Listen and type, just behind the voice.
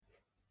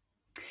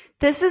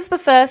This is the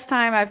first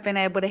time I've been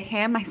able to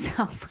hear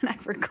myself when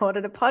I've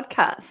recorded a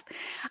podcast.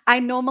 I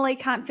normally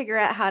can't figure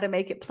out how to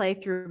make it play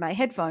through my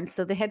headphones,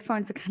 so the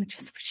headphones are kind of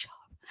just for show.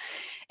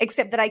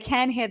 Except that I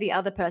can hear the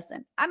other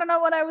person. I don't know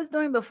what I was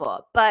doing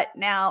before, but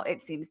now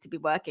it seems to be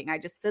working. I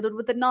just fiddled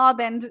with the knob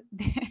and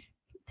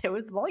there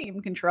was volume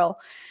control.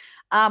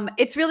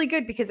 It's really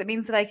good because it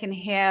means that I can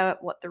hear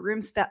what the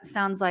room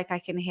sounds like. I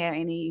can hear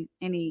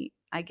any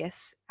I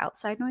guess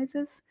outside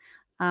noises.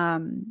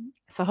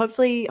 So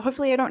hopefully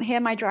I don't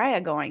hear my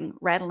dryer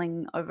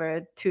rattling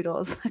over two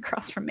doors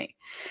across from me.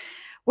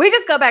 We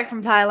just got back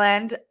from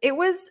Thailand. It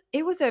was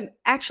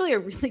actually a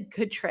really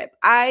good trip.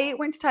 I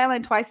went to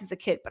Thailand twice as a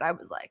kid, but I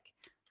was like,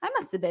 I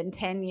must have been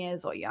 10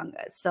 years or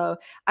younger. So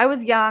I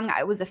was young.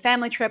 It was a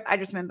family trip. I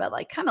just remember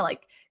kind of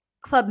like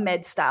Club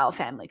Med style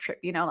family trip,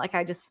 like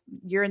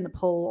you're in the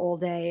pool all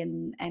day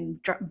and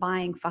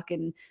buying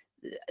fucking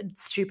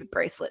stupid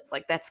bracelets.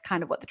 Like that's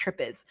kind of what the trip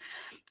is.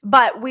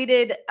 But we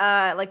did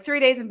 3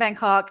 days in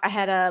Bangkok. I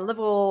had a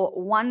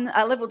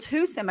level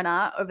 2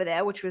 seminar over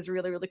there, which was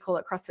really, really cool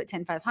at CrossFit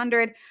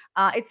 10500.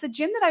 It's a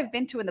gym that I've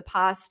been to in the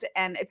past,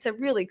 and it's a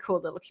really cool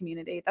little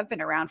community. They've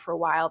been around for a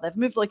while. They've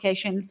moved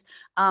locations,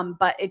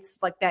 but it's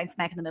like bang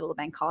smack in the middle of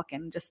Bangkok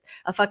and just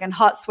a fucking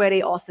hot,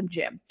 sweaty, awesome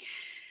gym.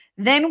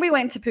 Then we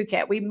went to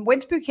Phuket.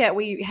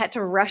 We had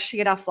to rush to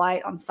get our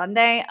flight on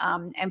Sunday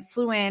and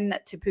flew in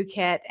to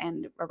Phuket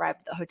and arrived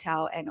at the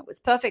hotel. And it was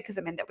perfect because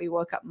it meant that we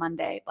woke up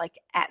Monday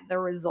at the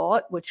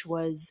resort, which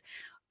was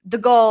the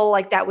goal.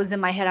 That was in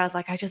my head. I was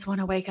like, I just want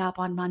to wake up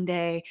on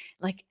Monday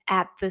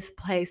at this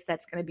place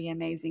that's going to be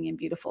amazing and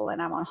beautiful.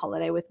 And I'm on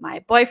holiday with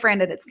my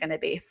boyfriend and it's going to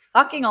be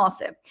fucking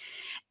awesome.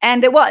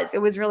 And it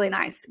was really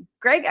nice.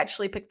 Greg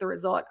actually picked the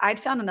resort. I'd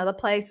found another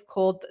place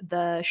called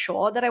The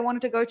Shore that I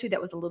wanted to go to that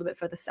was a little bit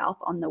further south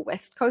on the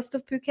west coast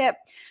of Phuket.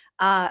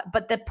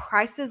 But the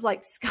prices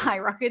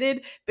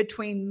skyrocketed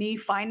between me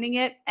finding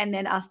it and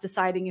then us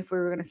deciding if we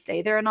were going to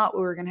stay there or not.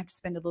 We were going to have to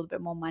spend a little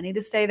bit more money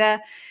to stay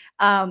there.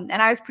 And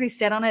I was pretty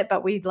set on it,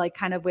 but we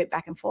kind of went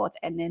back and forth.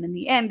 And then in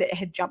the end, it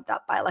had jumped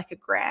up by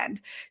 $1,000.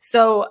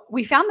 So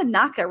we found the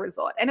Naka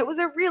Resort and it was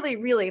a really,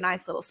 really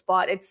nice little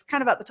spot. It's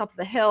kind of at the top of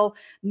the hill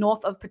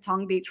north of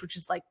Patong Beach, which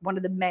is one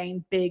of the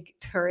main big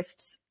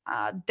tourists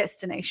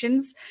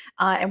destinations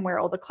and where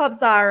all the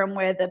clubs are and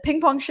where the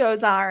ping pong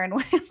shows are and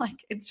where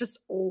it's just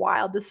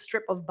wild, this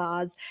strip of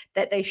bars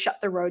that they shut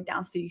the road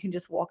down so you can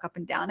just walk up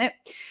and down it.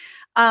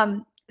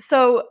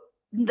 So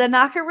the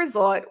Naka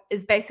Resort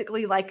is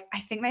basically I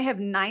think they have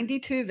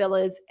 92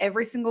 villas.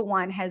 Every single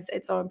one has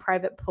its own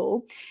private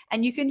pool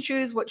and you can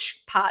choose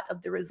which part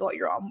of the resort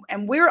you're on.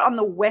 And we're on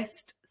the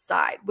west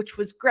side, which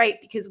was great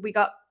because we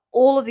got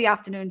all of the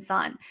afternoon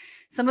sun.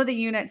 Some of the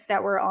units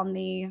that were on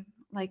the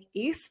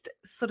east,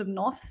 sort of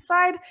north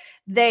side,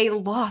 they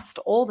lost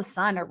all the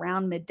sun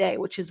around midday,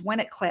 which is when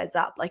it clears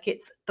up.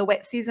 It's the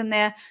wet season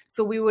there.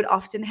 So we would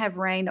often have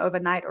rain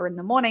overnight or in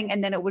the morning,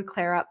 and then it would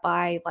clear up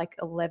by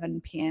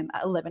 11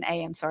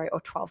 a.m.,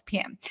 or 12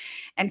 p.m.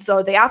 And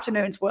so the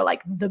afternoons were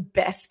the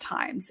best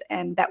times.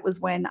 And that was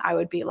when I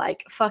would be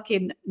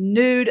fucking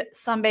nude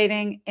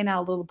sunbathing in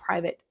our little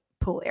private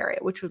pool area,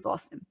 which was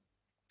awesome.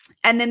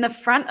 And then the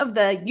front of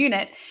the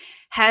unit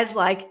has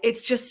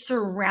it's just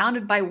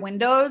surrounded by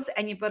windows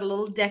and you've got a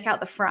little deck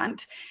out the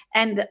front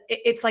and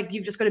it's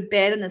you've just got a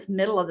bed in this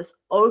middle of this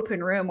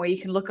open room where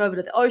you can look over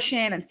to the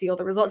ocean and see all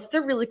the resorts. It's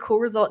a really cool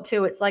resort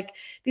too. It's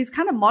these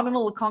kind of modern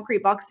little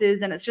concrete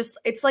boxes and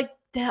it's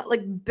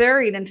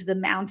buried into the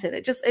mountain.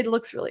 It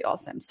looks really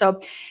awesome. So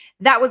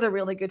that was a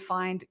really good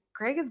find.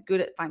 Greg is good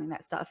at finding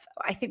that stuff.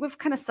 I think we've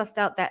kind of sussed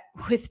out that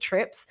with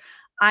trips,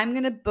 I'm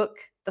going to book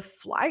the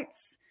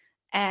flights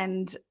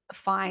and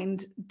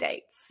find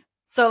dates.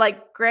 So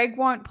Greg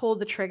won't pull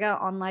the trigger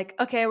on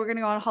okay, we're going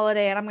to go on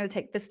holiday and I'm going to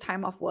take this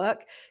time off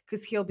work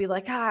because he'll be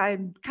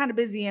I'm kind of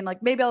busy and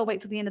maybe I'll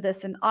wait till the end of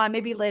this and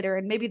maybe later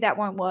and maybe that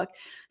won't work.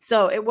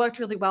 So it worked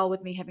really well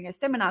with me having a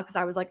seminar because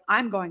I was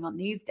I'm going on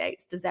these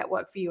dates. Does that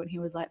work for you? And he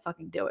was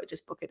fucking do it.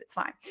 Just book it. It's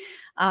fine.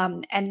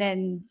 And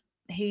then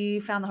he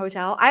found the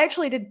hotel. I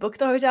actually did book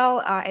the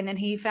hotel and then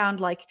he found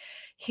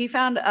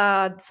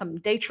some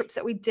day trips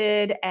that we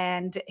did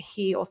and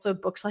he also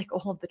booked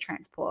all of the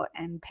transport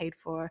and paid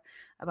for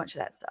a bunch of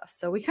that stuff.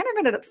 So we kind of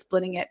ended up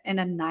splitting it in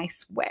a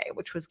nice way,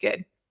 which was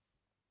good.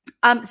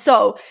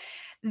 So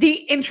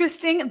the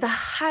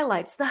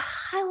highlights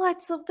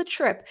of the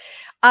trip.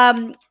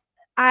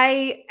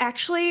 I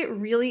actually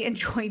really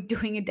enjoyed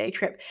doing a day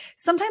trip.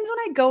 Sometimes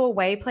when I go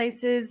away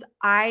places,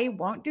 I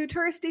won't do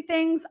touristy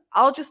things.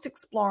 I'll just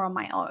explore on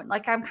my own.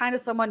 I'm kind of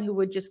someone who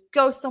would just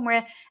go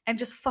somewhere and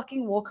just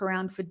fucking walk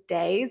around for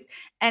days.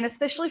 And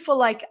especially for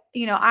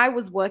I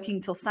was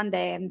working till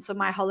Sunday. And so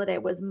my holiday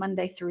was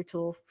Monday through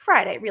till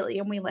Friday, really.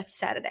 And we left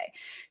Saturday.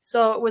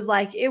 So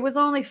it was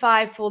only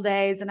 5 full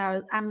days. And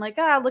I'm look,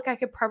 I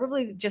could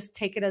probably just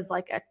take it as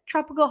a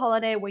tropical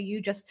holiday where you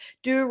just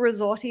do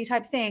resorty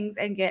type things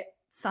and get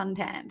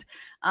suntanned.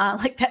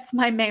 That's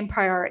my main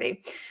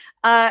priority.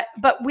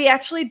 But we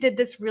actually did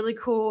this really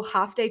cool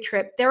half-day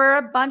trip. There are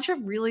a bunch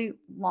of really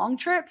long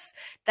trips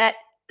that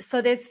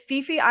So there's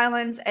Fifi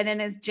Islands, and then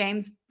there's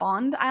James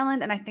Bond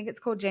Island, and I think it's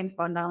called James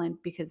Bond Island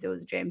because there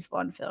was a James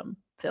Bond film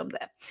filmed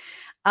there.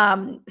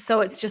 So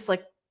it's just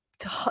like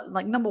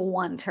number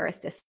one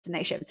tourist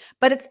destination,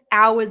 but it's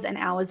hours and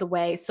hours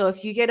away. So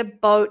if you get a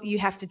boat, you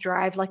have to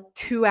drive like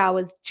 2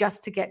 hours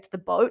just to get to the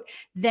boat.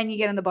 Then you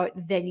get on the boat,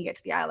 then you get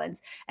to the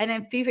islands. And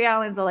then Fifi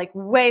Islands are like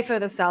way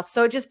further south.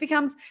 So it just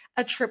becomes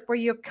a trip where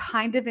you're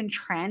kind of in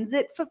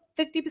transit for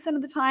 50%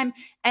 of the time.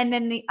 And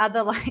then the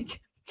other,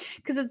 like,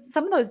 because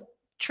some of those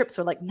trips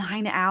were like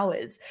 9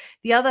 hours.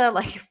 The other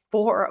like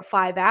 4 or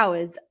 5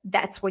 hours,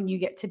 that's when you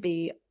get to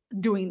be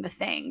doing the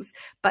things,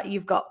 but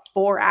you've got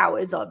 4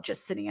 hours of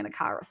just sitting in a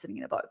car or sitting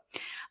in a boat.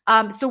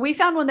 So we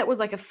found one that was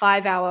like a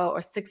 5-hour or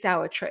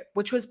 6-hour trip,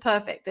 which was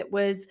perfect. It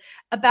was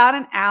about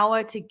an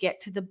hour to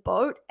get to the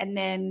boat. And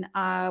then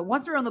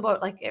once we were on the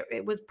boat, like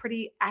it was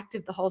pretty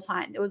active the whole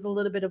time. There was a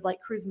little bit of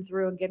like cruising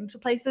through and getting to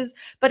places,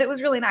 but it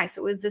was really nice.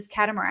 It was this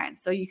catamaran.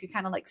 So you could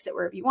kind of like sit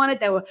wherever you wanted.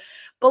 They were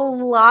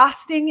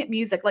blasting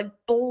music, like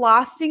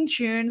blasting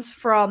tunes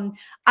from,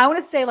 I want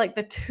to say like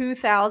the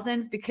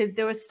 2000s, because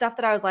there was stuff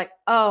that I was like,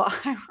 oh,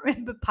 I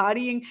remember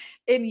partying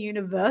in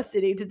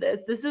university to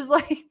this. This is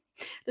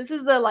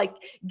the like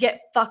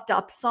get fucked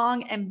up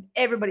song, and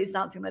everybody's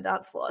dancing on the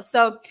dance floor.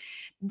 So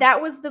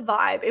that was the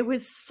vibe. It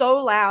was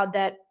so loud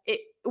that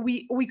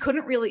we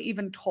couldn't really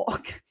even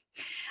talk.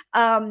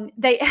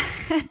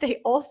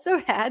 They also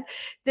had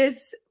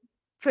this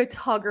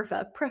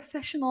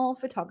professional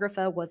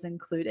photographer was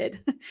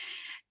included.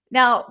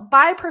 Now,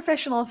 by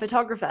professional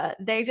photographer,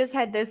 they just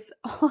had this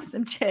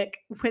awesome chick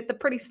with a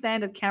pretty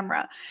standard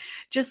camera,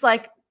 just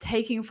like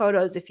taking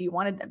photos if you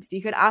wanted them. So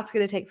you could ask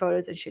her to take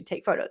photos and she'd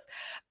take photos.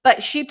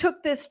 But she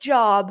took this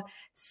job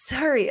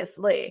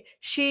seriously.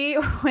 She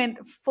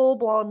went full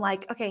blown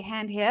like, okay,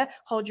 hand here,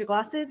 hold your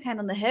glasses, hand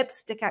on the hips,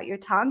 stick out your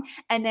tongue,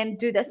 and then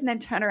do this and then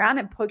turn around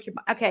and poke your,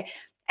 okay.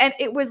 And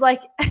it was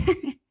like,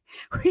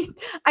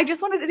 I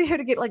just wanted her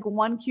to get like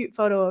one cute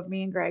photo of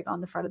me and Greg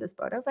on the front of this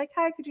boat. I was like,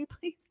 hi, could you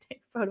please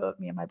take a photo of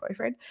me and my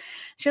boyfriend?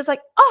 She was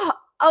like, oh,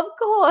 of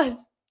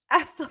course.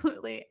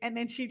 Absolutely. And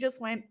then she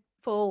just went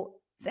full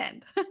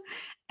send.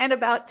 And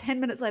about 10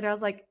 minutes later, I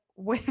was like,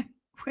 we're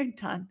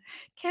done.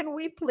 Can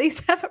we please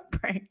have a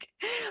break?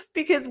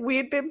 Because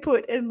we'd been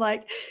put in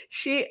like,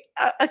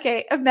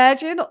 okay,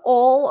 imagine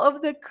all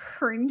of the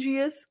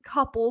cringiest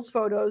couples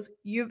photos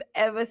you've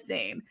ever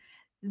seen.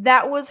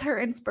 That was her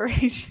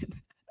inspiration.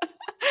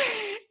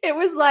 It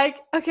was like,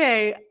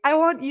 okay, I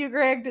want you,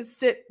 Greg, to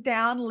sit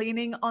down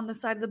leaning on the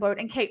side of the boat.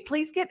 And Kate,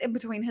 please get in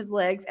between his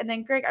legs. And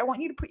then Greg, I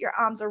want you to put your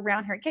arms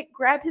around her. And Kate,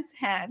 grab his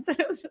hands. And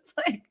it was just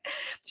like,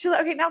 she's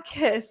like, okay, now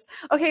kiss.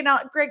 Okay,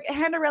 now Greg,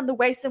 hand around the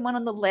waist and one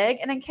on the leg.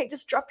 And then Kate,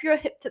 just drop your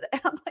hip to the,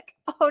 and I'm like,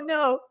 oh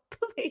no,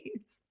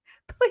 please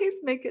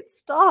make it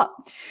stop.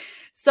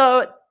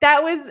 So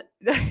that was,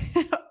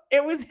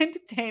 it was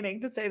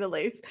entertaining to say the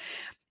least.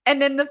 And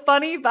then the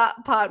funny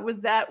part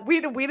was that we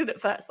did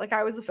it first. Like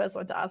I was the first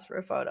one to ask for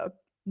a photo,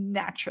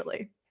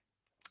 naturally.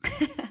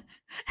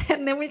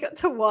 And then we got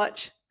to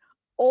watch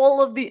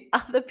all of the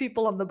other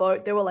people on the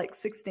boat. There were like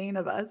 16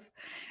 of us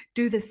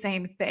do the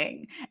same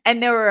thing.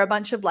 And there were a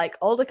bunch of like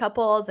older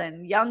couples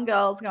and young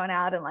girls going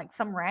out and like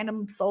some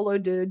random solo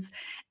dudes.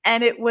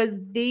 And it was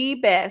the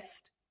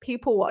best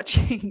people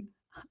watching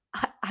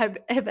I've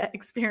ever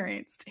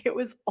experienced. It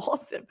was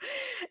awesome.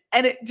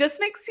 And it just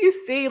makes you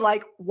see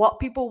like what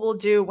people will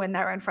do when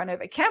they're in front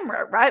of a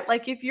camera, right?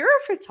 Like if you're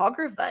a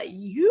photographer,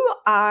 you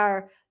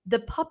are the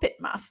puppet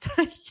master.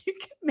 You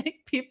can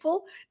make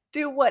people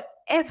do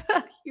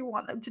whatever you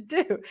want them to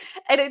do.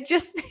 And it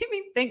just made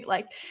me think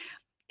like,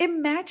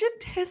 imagine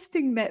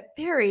testing that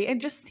theory and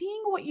just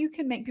seeing what you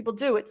can make people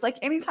do. It's like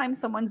anytime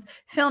someone's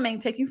filming,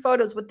 taking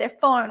photos with their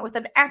phone, with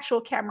an actual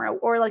camera,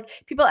 or like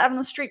people out on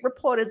the street,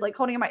 reporters like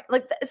holding a mic,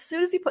 like as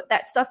soon as you put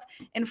that stuff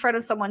in front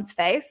of someone's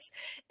face,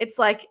 it's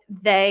like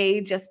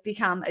they just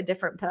become a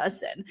different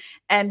person.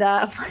 And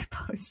my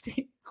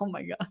posting, oh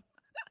my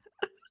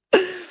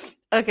God.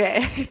 Okay,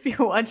 if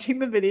you're watching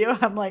the video,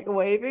 I'm like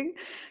waving.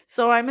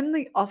 So I'm in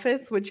the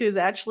office, which is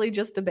actually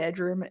just a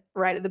bedroom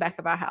right at the back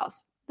of our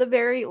house. The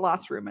very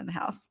last room in the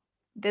house.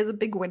 There's a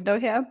big window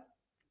here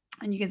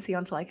and you can see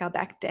onto like our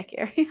back deck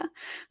area.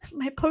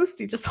 My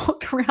postie just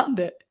walked around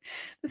it.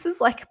 This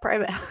is like a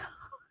private house.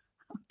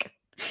 Okay.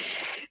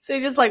 So he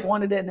just like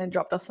wanted it and then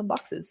dropped off some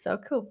boxes. So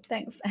cool.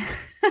 Thanks.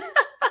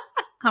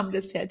 I'm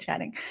just here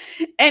chatting.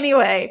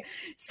 Anyway,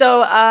 so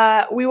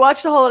we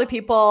watched a whole lot of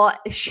people.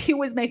 She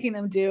was making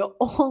them do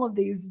all of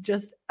these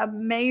just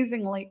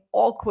amazingly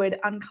awkward,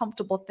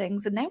 uncomfortable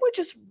things, and they were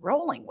just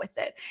rolling with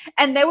it.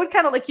 And they would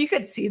kind of like, you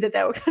could see that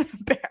they were kind of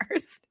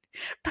embarrassed.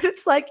 But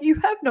it's like, you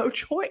have no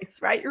choice,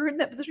 right? You're in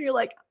that position. You're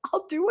like,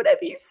 I'll do whatever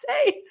you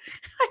say.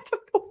 I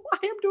don't know why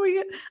I'm doing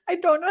it. I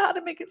don't know how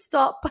to make it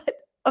stop, but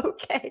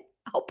okay,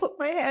 I'll put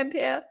my hand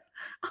here.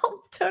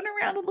 I'll turn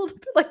around a little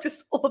bit, like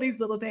just all these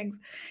little things.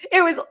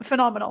 It was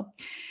phenomenal.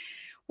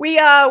 We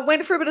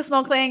went for a bit of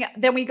snorkeling.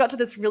 Then we got to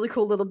this really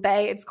cool little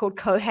bay. It's called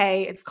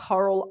Kohei. It's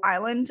Coral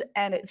Island.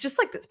 And it's just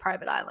like this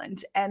private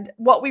island. And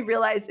what we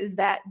realized is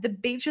that the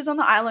beaches on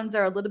the islands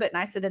are a little bit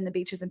nicer than the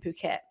beaches in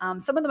Phuket.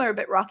 Some of them are a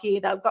bit rocky.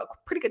 They've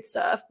got pretty good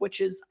surf,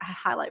 which is a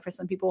highlight for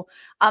some people.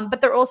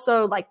 But they're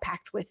also like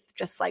packed with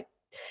just like,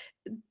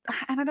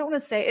 and I don't want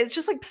to say it's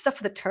just like stuff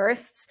for the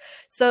tourists.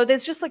 So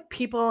there's just like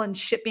people and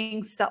shit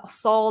being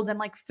sold and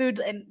like food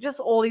and just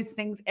all these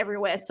things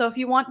everywhere. So if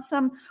you want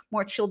some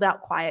more chilled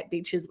out, quiet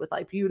beaches with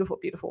like beautiful,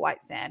 beautiful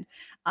white sand,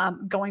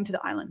 going to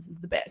the islands is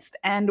the best.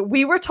 And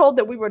we were told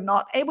that we were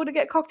not able to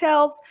get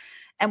cocktails.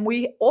 And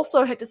we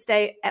also had to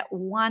stay at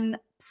one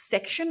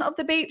section of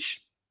the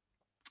beach.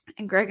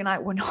 And Greg and I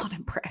were not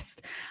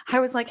impressed. I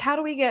was like, how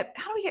do we get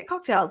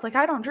cocktails? Like,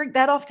 I don't drink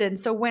that often.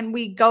 So when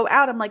we go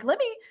out, I'm like, let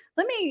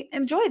me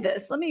enjoy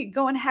this. Let me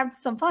go and have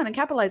some fun and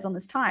capitalize on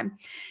this time.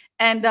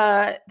 And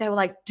they were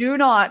like, do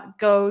not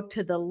go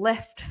to the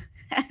left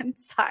hand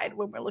side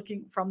when we're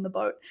looking from the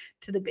boat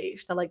to the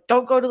beach. They're like,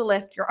 don't go to the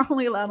left. You're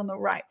only allowed on the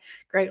right.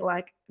 Greg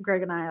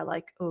and I are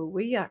like, oh,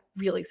 we are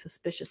really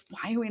suspicious.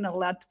 Why are we not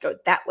allowed to go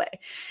that way?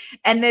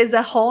 And there's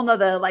a whole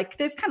nother, like,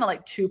 there's kind of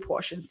like two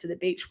portions to the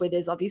beach where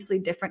there's obviously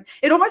different,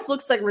 it almost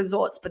looks like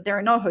resorts, but there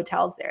are no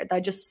hotels there.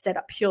 They're just set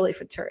up purely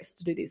for tourists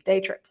to do these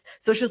day trips.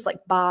 So it's just like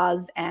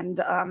bars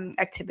and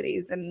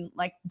activities and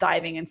like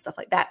diving and stuff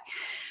like that.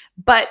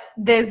 But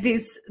there's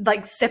these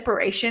like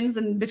separations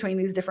in between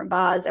these different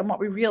bars. And what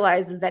we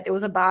realized is that there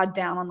was a bar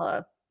down on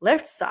the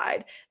left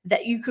side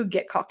that you could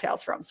get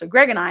cocktails from. So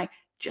Greg and I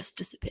just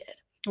disappeared.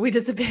 We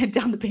disappeared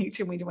down the beach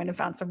and we went and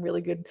found some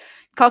really good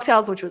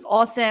cocktails, which was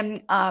awesome.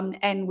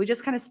 And we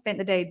just kind of spent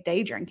the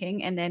day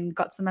drinking and then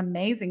got some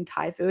amazing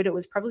Thai food. It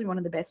was probably one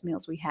of the best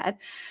meals we had.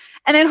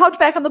 And then hopped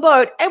back on the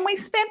boat and we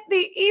spent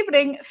the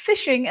evening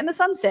fishing in the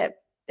sunset.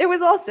 It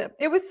was awesome.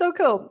 It was so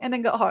cool. And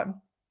then got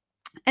home.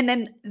 And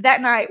then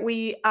that night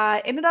we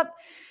ended up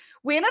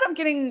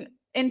getting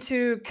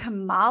into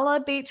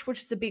Kamala Beach,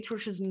 which is a beach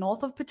which is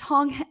north of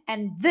Patong.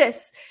 And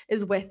this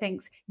is where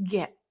things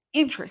get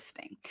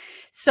interesting.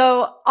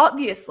 So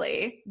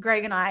obviously,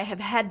 Greg and I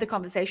have had the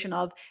conversation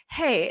of,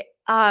 hey,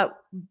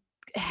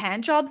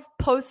 hand jobs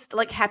post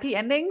like happy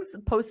endings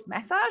post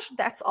massage,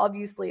 that's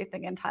obviously a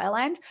thing in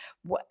Thailand.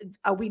 What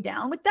are we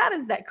down with that?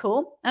 Is that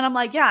cool? And I'm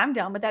like, yeah, I'm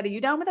down with that. Are you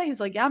down with that? He's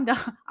like, yeah, I'm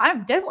down.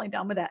 I'm definitely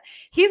down with that.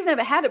 He's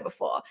never had it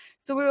before.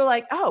 So we were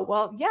like, oh,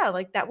 well, yeah,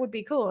 like that would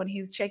be cool. And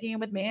he's checking in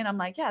with me and I'm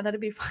like, yeah, that'd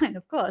be fine,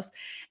 of course.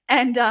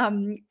 And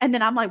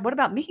then I'm like, what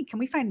about me? Can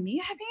we find me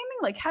a happy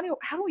ending? Like,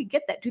 how do we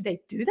get that? Do they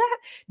do that?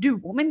 Do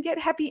women get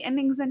happy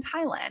endings in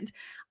Thailand?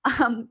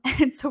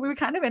 And so we were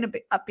kind of ended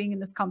up being in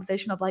this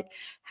conversation of like,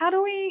 how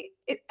do we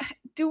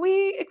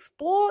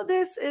explore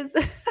this? Is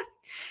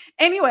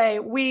anyway,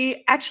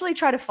 we actually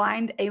try to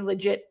find a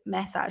legit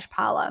massage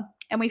parlor,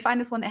 and we find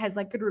this one that has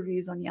like good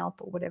reviews on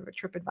Yelp or whatever,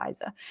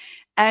 TripAdvisor,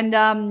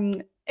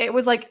 and it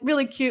was like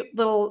really cute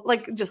little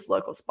like just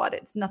local spot.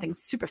 It's nothing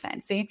super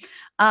fancy,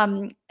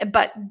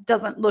 but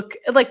doesn't look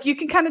like, you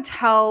can kind of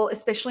tell,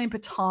 especially in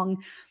Patong,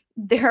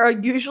 there are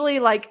usually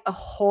like a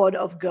horde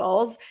of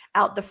girls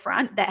out the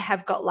front that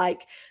have got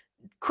like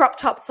crop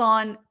tops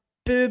on,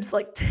 boobs,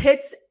 like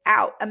tits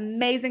out,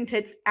 amazing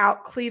tits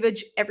out,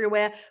 cleavage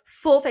everywhere,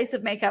 full face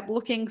of makeup,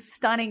 looking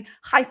stunning,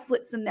 high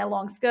slits in their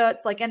long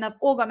skirts, like, and they've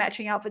all got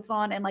matching outfits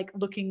on and like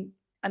looking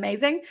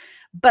amazing,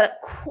 but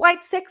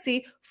quite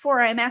sexy for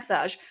a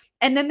massage.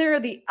 And then there are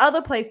the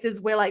other places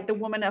where like the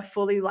women are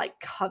fully like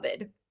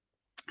covered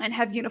and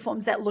have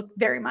uniforms that look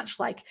very much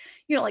like,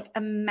 you know, like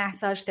a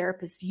massage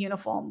therapist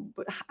uniform.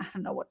 I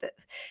don't know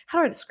how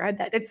do I describe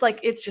that? It's like,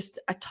 it's just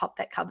a top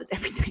that covers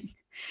everything.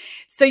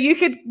 So you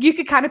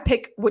could kind of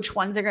pick which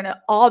ones are going to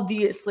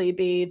obviously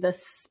be the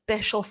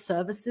special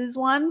services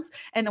ones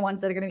and the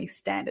ones that are going to be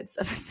standard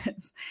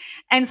services.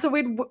 And so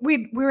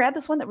we were at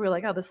this one that we were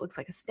like, oh, this looks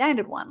like a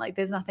standard one. Like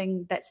there's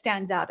nothing that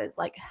stands out as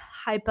like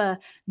hyper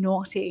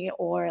naughty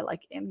or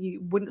like, and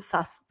you wouldn't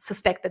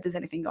suspect that there's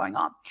anything going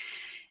on.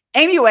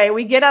 Anyway,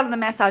 we get out of the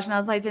massage and I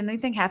was like, did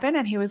anything happen?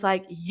 And he was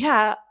like,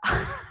 yeah,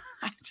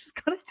 I just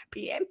got a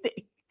happy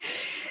ending.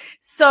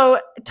 So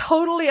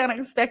totally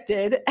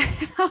unexpected.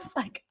 And I was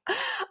like,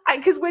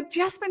 because we'd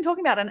just been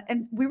talking about it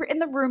and we were in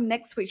the room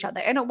next to each other.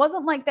 And it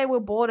wasn't like they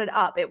were boarded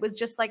up. It was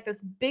just like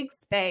this big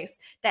space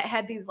that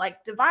had these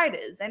like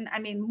dividers. And I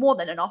mean, more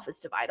than an office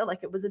divider,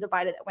 like it was a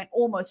divider that went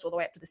almost all the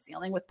way up to the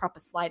ceiling with proper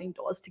sliding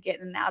doors to get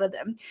in and out of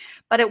them.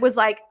 But it was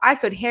like, I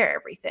could hear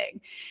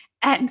everything.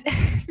 And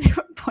there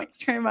were points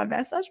during my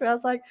massage where I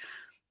was like,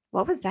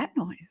 what was that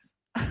noise?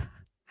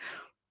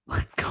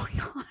 What's going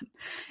on?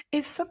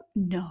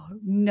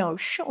 No,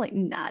 surely,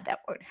 that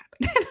won't happen.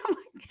 And I'm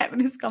like having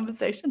this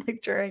conversation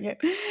like during it.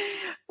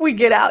 We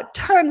get out.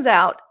 Turns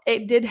out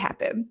it did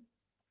happen.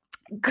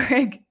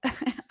 Greg,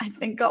 I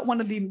think, got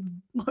one of the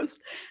most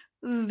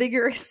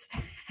vigorous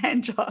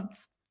hand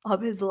jobs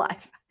of his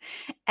life.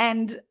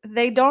 And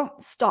they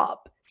don't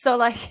stop. So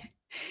like,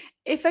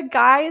 if a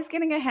guy is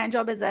getting a hand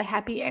job as a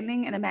happy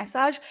ending in a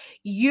massage,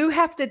 you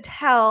have to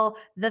tell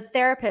the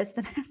therapist,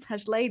 the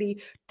massage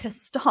lady, to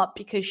stop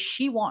because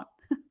she won't.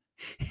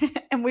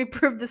 And we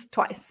proved this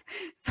twice.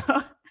 So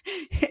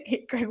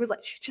Greg was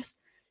like, she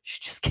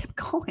just kept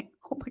going.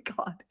 Oh my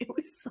God. It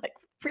was like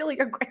really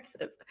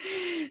aggressive.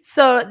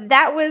 So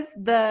that was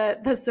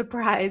the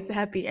surprise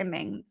happy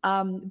ending.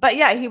 But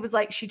yeah, he was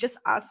like, she just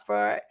asked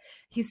for,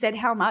 he said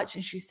how much?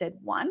 And she said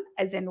one,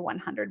 as in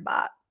 100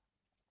 baht,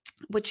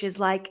 which is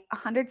like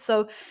 100.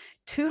 So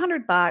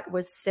 200 baht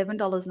was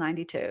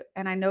 $7.92.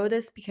 And I know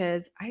this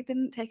because I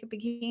didn't take a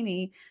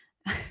bikini.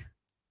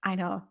 I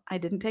know I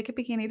didn't take a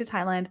bikini to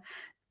Thailand.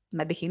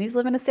 My bikinis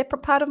live in a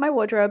separate part of my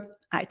wardrobe.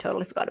 I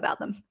totally forgot about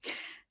them.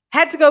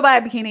 Had to go buy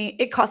a bikini.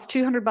 It cost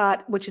 200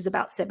 baht, which is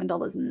about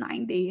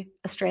 $7.90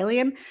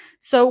 Australian.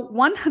 So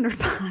 100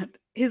 baht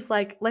is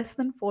like less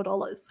than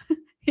 $4.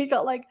 He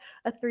got like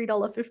a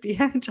 $3.50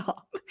 hand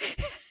job.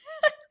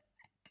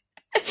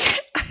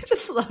 I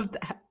just love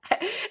that.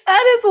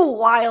 That is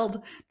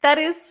wild. That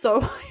is so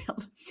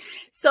wild.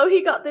 So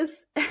he got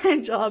this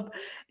job.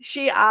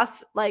 She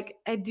asked, like,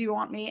 do you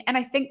want me? And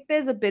I think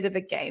there's a bit of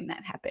a game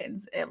that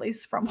happens, at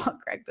least from what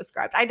Greg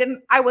described.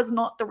 I was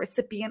not the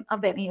recipient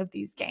of any of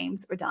these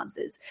games or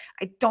dances.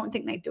 I don't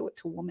think they do it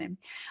to women.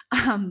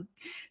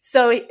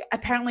 So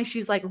apparently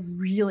she's like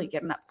really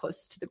getting up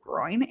close to the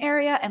groin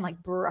area and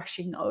like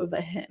brushing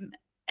over him,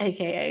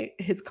 aka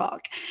his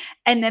cock.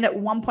 And then at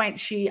one point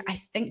she,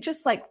 I think,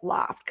 just like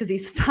laughed because he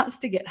starts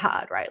to get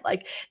hard, right?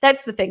 Like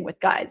that's the thing with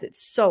guys.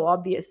 It's so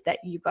obvious that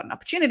you've got an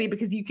opportunity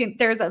because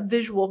there's a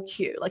visual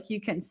cue, like you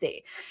can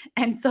see.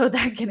 And so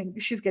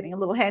she's getting a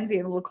little handsy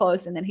and a little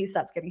close, and then he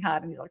starts getting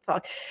hard and he's like,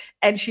 fuck.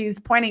 And she's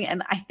pointing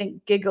and I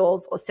think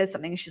giggles or says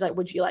something. And she's like,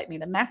 would you like me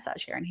to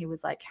massage here? And he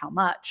was like, how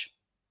much?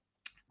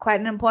 Quite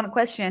an important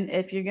question.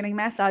 If you're getting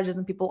massages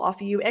and people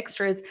offer you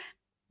extras,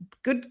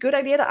 good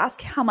idea to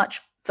ask how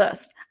much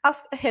first.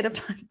 Ask ahead of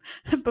time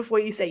before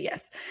you say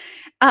yes.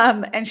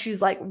 And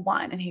she's like,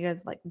 one. And he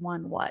goes like,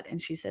 one what?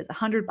 And she says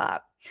 100 baht.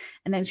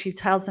 And then she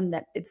tells him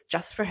that it's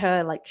just for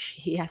her. Like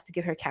he has to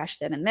give her cash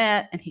then and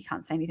there. And he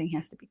can't say anything. He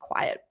has to be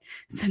quiet.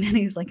 So then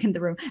he's like in the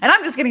room. And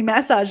I'm just getting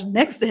massaged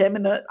next to him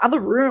in the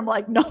other room.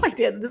 Like no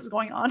idea that this is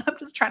going on. I'm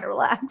just trying to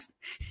relax.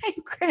 And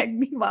Greg,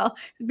 meanwhile,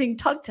 is being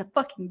tugged to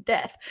fucking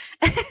death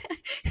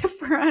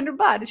for 100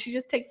 baht. And she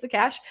just takes the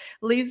cash,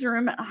 leaves the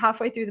room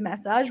halfway through the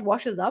massage,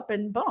 washes up,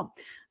 and boom.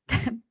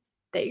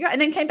 There you go.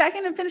 And then came back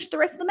in and finished the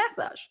rest of the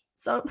massage.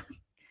 So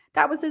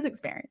that was his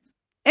experience.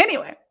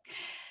 Anyway,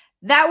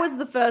 that was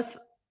the first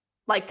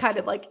like kind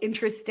of like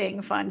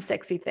interesting, fun,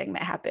 sexy thing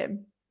that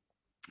happened.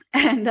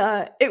 And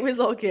it was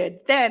all good.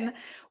 Then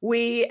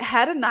we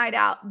had a night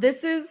out.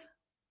 This is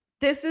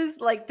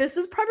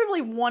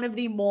probably one of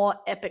the more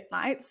epic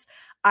nights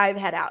I've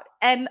had out.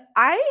 And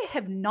I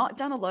have not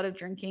done a lot of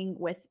drinking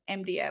with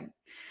MDM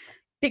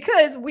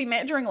because we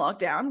met during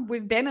lockdown.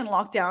 We've been in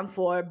lockdown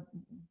for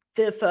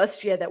the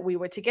first year that we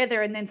were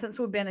together. And then since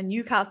we've been in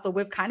Newcastle,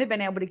 we've kind of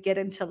been able to get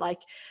into like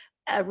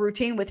a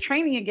routine with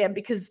training again,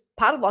 because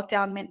part of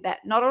lockdown meant that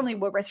not only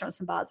were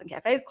restaurants and bars and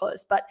cafes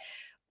closed, but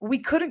we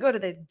couldn't go to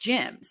the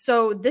gym.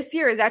 So this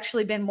year has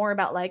actually been more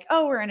about like,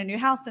 oh, we're in a new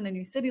house in a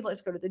new city.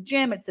 Let's go to the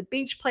gym. It's a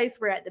beach place.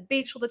 We're at the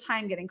beach all the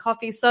time getting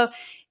coffee. So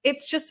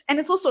it's just, and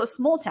it's also a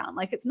small town.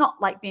 Like it's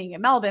not like being in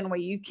Melbourne where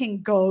you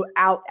can go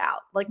out.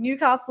 Like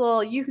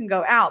Newcastle, you can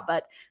go out,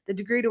 but the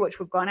degree to which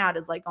we've gone out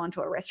is like gone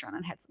to a restaurant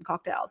and had some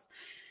cocktails.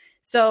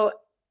 So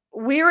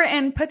we were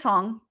in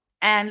Patong.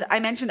 And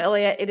I mentioned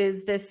earlier, it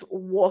is this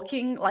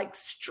walking like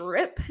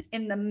strip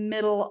in the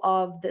middle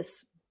of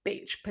this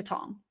beach,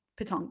 Patong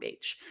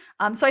Beach.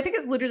 So I think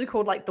it's literally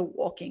called like the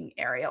walking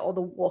area or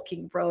the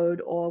walking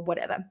road or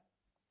whatever.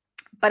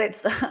 But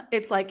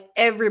it's like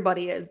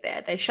everybody is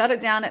there. They shut it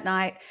down at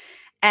night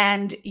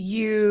and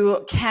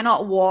you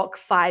cannot walk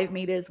 5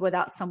 meters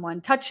without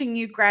someone touching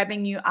you,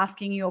 grabbing you,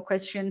 asking you a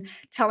question,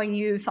 telling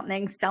you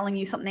something, selling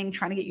you something,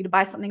 trying to get you to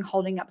buy something,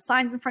 holding up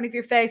signs in front of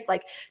your face,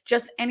 like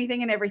just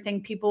anything and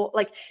everything. People,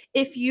 like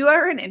if you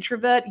are an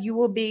introvert, you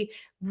will be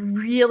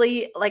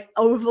really like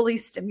overly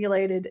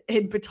stimulated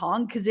in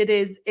Patong because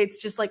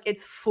it's just like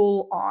it's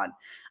full on.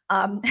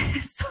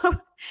 So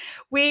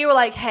we were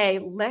like, hey,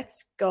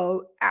 let's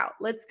go out.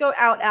 Let's go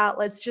out.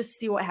 Let's just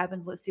see what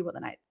happens. Let's see what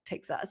the night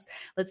takes us.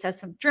 Let's have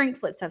some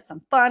drinks. Let's have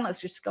some fun.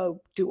 Let's just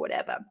go do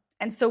whatever.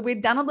 And so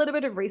we'd done a little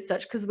bit of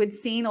research because we'd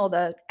seen all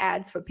the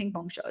ads for ping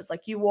pong shows.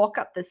 Like you walk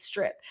up this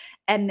strip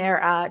and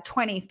there are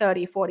 20,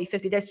 30, 40,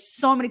 50. There's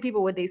so many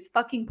people with these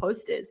fucking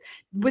posters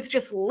with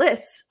just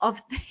lists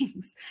of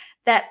things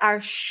that are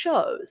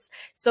shows.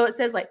 So it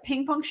says like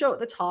ping pong show at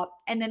the top.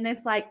 And then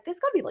there's got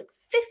to be like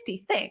 50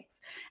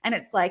 things. And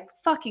it's like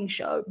fucking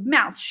show,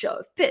 mouse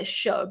show, fish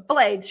show,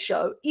 blades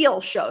show,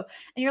 eel show.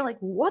 And you're like,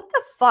 what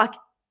the fuck?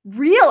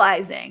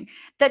 Realizing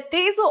that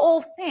these are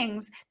all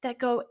things that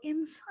go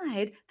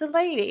inside the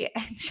lady.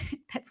 And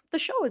that's what the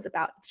show is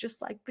about. It's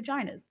just like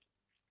vaginas.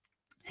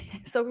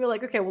 So we were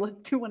like, okay, well, let's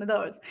do one of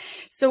those.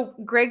 So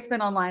Greg's been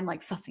online,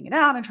 like sussing it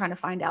out and trying to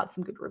find out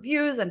some good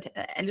reviews and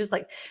just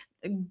like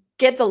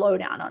get the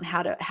lowdown on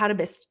how to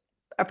best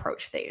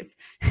approach these,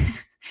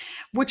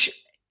 which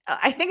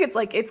I think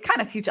it's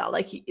kind of futile.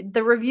 Like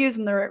the reviews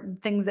and the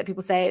things that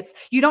people say,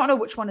 you don't know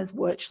which one is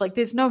which. Like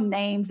there's no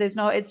names,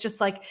 it's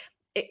just like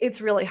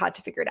it's really hard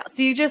to figure it out.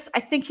 So I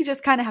think you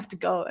just kind of have to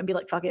go and be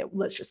like, fuck it,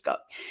 let's just go.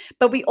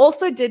 But we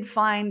also did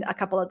find a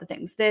couple other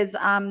things. There's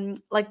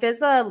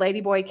there's a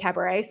Ladyboy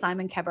Cabaret,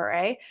 Simon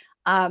Cabaret,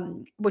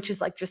 which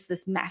is like just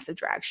this massive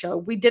drag show.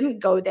 We didn't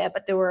go there,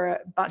 but there were a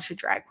bunch of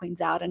drag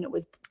queens out, and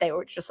they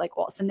were just like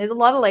awesome. There's a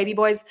lot of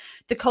ladyboys.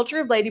 The culture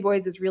of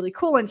ladyboys is really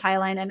cool in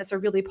Thailand, and it's a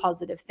really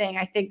positive thing.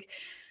 I think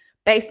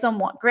based on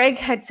what Greg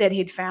had said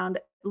he'd found,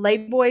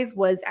 ladyboys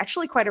was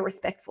actually quite a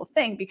respectful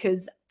thing,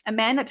 because a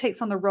man that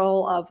takes on the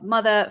role of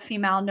mother,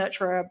 female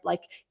nurturer,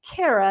 like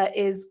carer,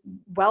 is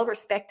well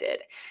respected.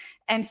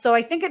 And so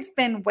I think it's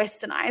been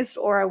westernized,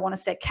 or I want to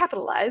say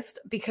capitalized,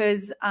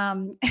 because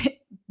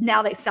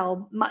now they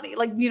sell money.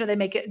 Like,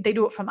 they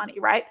do it for money,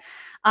 right?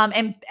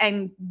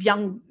 And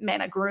young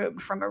men are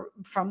groomed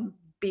from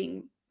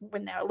being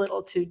when they're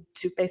little to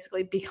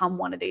basically become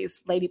one of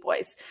these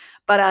ladyboys.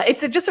 But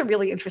it's just a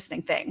really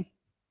interesting thing.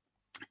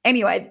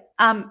 Anyway,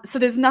 so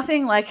there's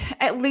nothing like,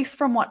 at least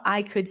from what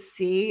I could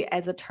see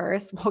as a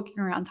tourist walking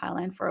around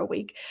Thailand for a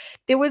week,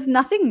 there was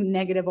nothing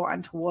negative or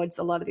untowards.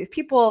 A lot of these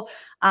people,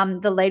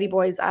 the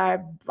ladyboys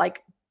are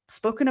like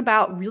spoken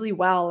about really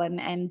well,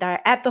 and they're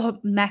at the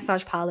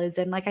massage parlors,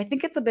 and like I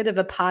think it's a bit of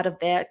a part of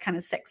their kind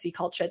of sexy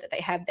culture that they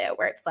have there,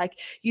 where it's like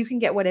you can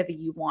get whatever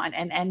you want,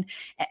 and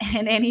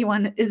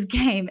anyone is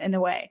game in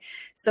a way.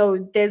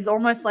 So there's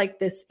almost like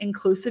this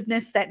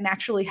inclusiveness that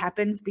naturally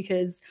happens,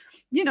 because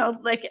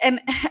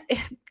and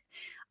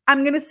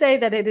I'm going to say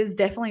that it is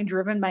definitely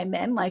driven by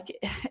men, like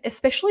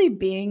especially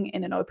being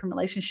in an open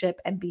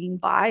relationship and being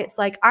bi. It's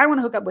like, I want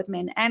to hook up with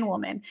men and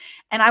women,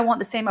 and I want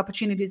the same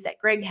opportunities that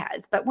Greg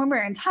has. But when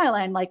we're in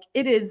Thailand, like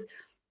it's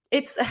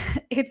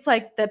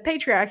like the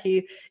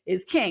patriarchy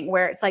is king,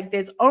 where it's like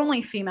there's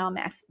only female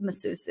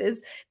masseuses,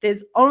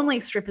 there's only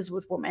strippers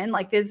with women,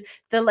 like there's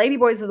the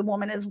ladyboys of the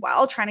woman as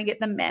well, trying to get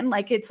the men.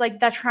 Like it's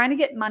like they're trying to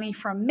get money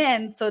from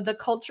men, so the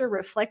culture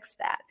reflects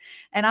that.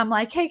 And I'm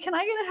like, hey, can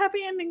I get a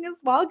happy ending as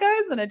well,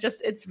 guys? And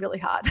it's really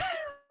hard.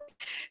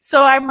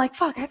 So I'm like,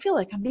 fuck, I feel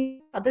like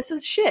this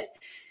is shit.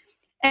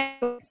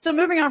 And so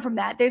moving on from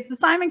that, there's the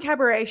Simon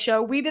Cabaret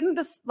show. We didn't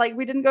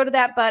go to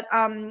that, but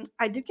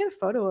I did get a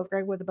photo of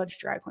Greg with a bunch of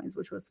drag queens,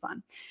 which was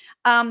fun.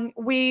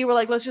 We were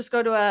like, let's just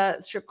go to a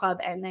strip club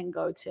and then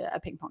go to a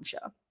ping pong show.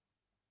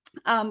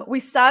 We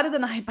started the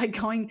night by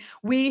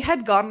we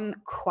had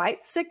gotten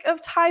quite sick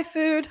of Thai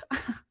food,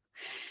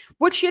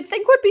 which you'd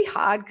think would be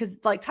hard,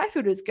 because like Thai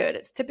food is good.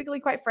 It's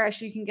typically quite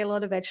fresh. You can get a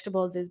lot of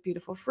vegetables. There's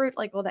beautiful fruit,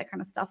 like all that kind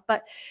of stuff.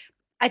 But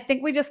I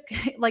think we just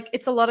like,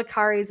 it's a lot of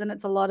curries, and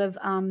it's a lot of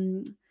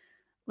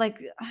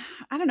like,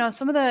 I don't know,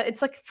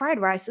 it's like fried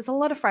rice. There's a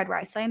lot of fried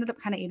rice. I ended up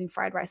kind of eating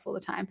fried rice all the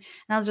time.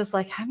 And I was just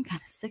like, I'm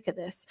kind of sick of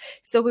this.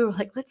 So we were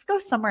like, let's go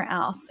somewhere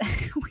else.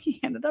 And we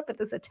ended up at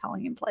this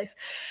Italian place.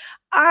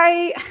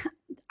 I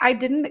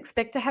didn't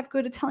expect to have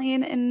good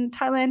Italian in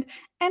Thailand,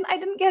 and I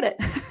didn't get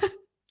it.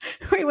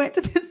 We went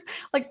to this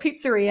like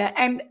pizzeria,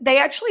 and they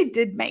actually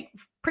did make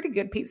pretty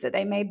good pizza.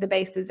 They made the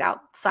bases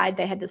outside.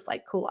 They had this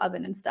like cool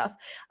oven and stuff.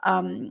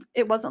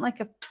 It wasn't like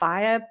a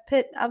fire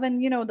pit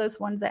oven, those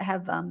ones that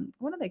have,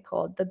 what are they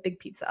called? The big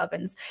pizza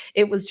ovens.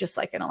 It was just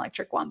like an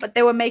electric one, but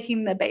they were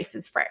making the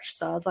bases fresh.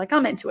 So I was like,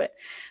 I'm into it.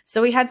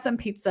 So we had some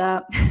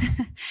pizza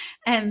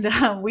and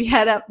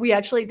they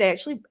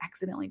actually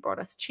accidentally brought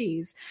us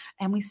cheese,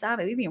 and we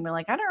started eating, and we're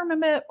like, I don't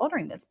remember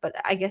ordering this, but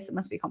I guess it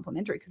must be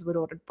complimentary because we'd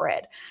ordered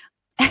bread.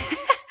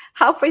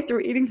 Halfway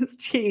through eating this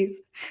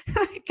cheese,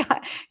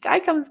 guy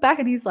comes back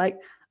and he's like,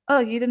 oh,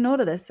 you didn't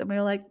order this? And we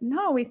were like,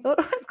 no, we thought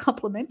it was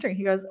complimentary.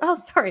 He goes, oh,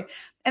 sorry.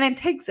 And then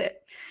takes it.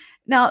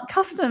 Now,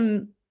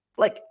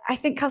 I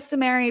think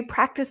customary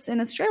practice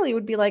in Australia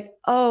would be like,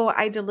 oh,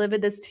 I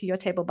delivered this to your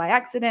table by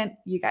accident.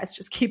 You guys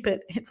just keep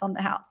it. It's on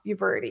the house.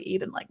 You've already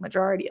eaten like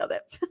majority of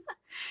it.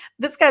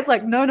 This guy's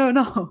like,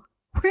 no.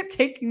 We're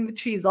taking the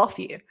cheese off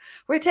you.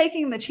 We're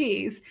taking the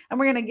cheese and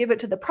we're going to give it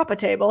to the proper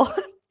table.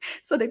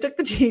 So they took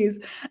the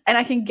cheese, and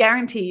I can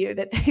guarantee you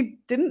that they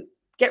didn't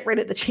get rid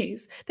of the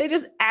cheese. They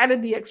just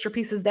added the extra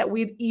pieces that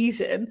we'd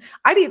eaten.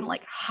 I'd eaten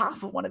like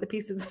half of one of the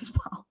pieces as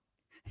well,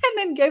 and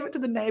then gave it to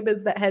the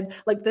neighbors that had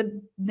like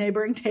the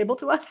neighboring table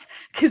to us,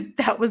 because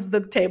that was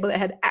the table that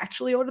had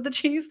actually ordered the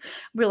cheese.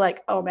 We were like,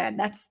 oh man,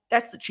 that's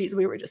the cheese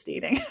we were just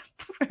eating.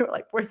 We were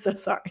like, we're so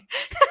sorry.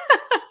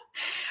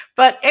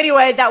 But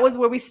anyway, that was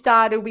where we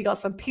started. We got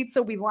some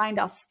pizza. We lined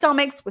our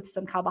stomachs with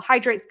some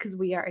carbohydrates because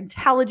we are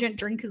intelligent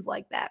drinkers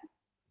like that.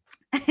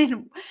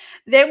 And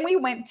then we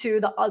went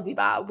to the Aussie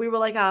bar. We were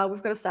like,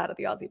 we've got to start at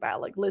the Aussie bar.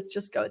 Like, let's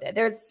just go there.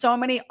 There's so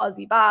many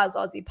Aussie bars,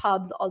 Aussie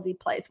pubs, Aussie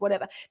place,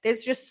 whatever.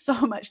 There's just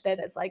so much there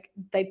that's like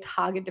they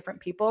target different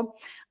people.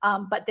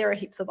 But there are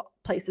heaps of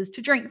places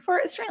to drink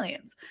for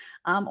Australians,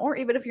 or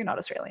even if you're not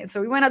Australian. So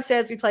we went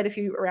upstairs. We played a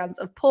few rounds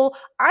of pool.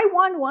 I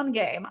won 1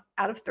 game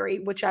out of 3,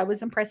 which I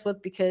was impressed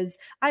with because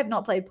I have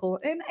not played pool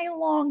in a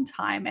long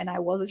time, and I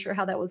wasn't sure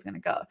how that was going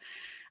to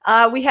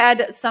go. We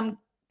had some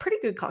pretty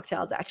good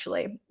cocktails,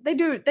 actually. They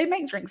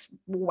make drinks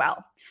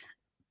well.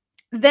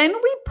 Then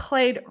we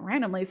played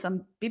randomly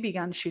some BB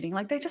gun shooting.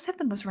 Like, they just have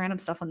the most random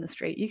stuff on the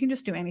street. You can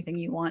just do anything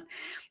you want.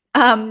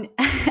 Um,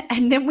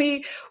 and then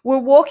we were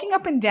walking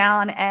up and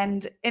down,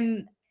 and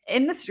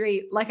in the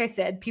street, like I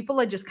said,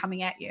 people are just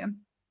coming at you.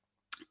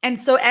 And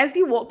so as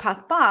you walk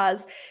past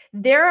bars,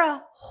 there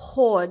are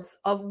hordes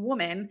of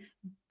women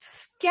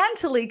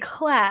scantily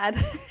clad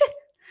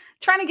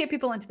trying to get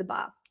people into the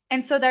bar.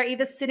 And so they're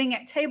either sitting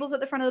at tables at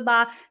the front of the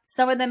bar.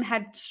 Some of them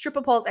had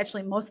stripper poles.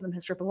 Actually, most of them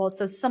had stripper poles.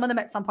 So some of them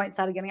at some point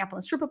started getting up on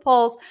the stripper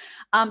poles.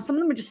 Some of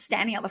them were just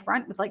standing out the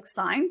front with like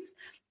signs.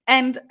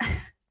 And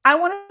I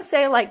want to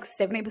say like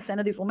 70%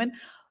 of these women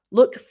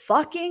look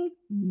fucking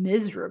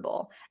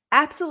miserable.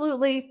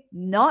 Absolutely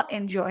not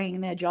enjoying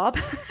their job.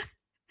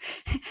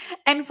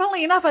 And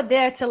funnily enough, are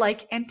there to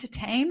like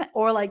entertain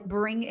or like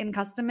bring in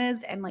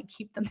customers and like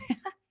keep them there.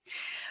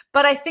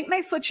 But I think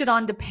they switch it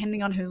on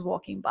depending on who's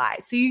walking by.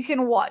 So you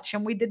can watch.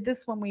 And we did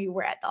this when we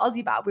were at the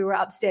Aussie bar. We were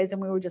upstairs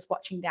and we were just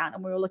watching down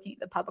and we were looking at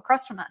the pub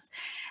across from us.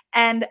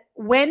 And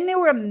when there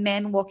were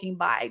men walking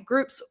by,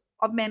 groups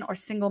of men or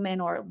single men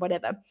or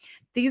whatever,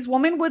 these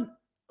women would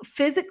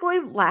physically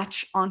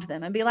latch onto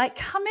them and be like,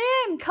 come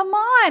in, come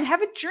on,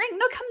 have a drink.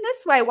 No, come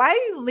this way. Why are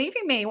you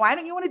leaving me? Why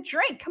don't you want a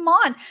drink? Come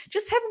on,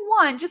 just have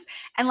one.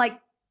 And like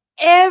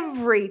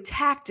every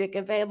tactic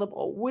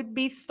available would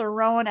be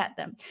thrown at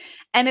them.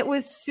 And it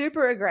was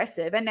super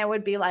aggressive. And they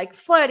would be like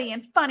flirty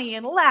and funny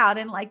and loud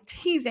and like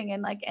teasing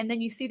and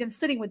then you see them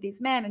sitting with these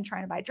men and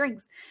trying to buy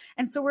drinks.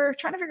 And so we're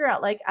trying to figure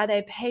out, like, are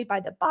they paid by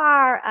the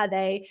bar? Are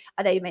they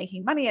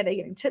making money? Are they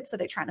getting tips? Are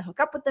they trying to hook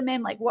up with the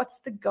men? Like, what's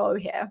the go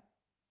here?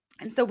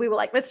 And so we were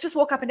like, let's just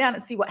walk up and down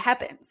and see what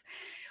happens.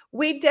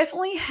 We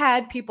definitely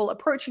had people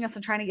approaching us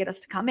and trying to get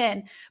us to come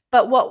in.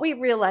 But what we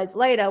realized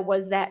later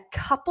was that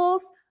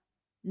couples,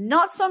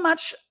 not so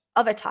much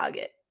of a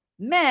target.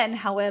 Men,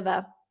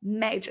 however,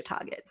 major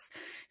targets.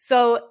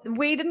 So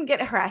we didn't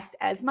get harassed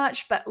as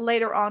much. But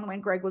later on,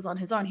 when Greg was on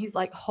his own, he's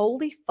like,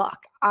 holy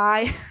fuck,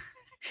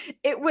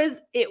 it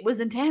was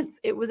intense.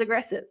 It was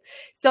aggressive.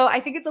 So I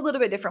think it's a little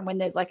bit different when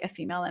there's like a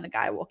female and a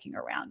guy walking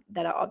around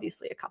that are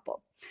obviously a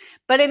couple.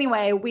 But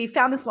anyway, we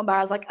found this one bar.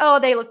 I was like, oh,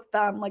 they look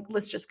fun. Like,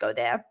 let's just go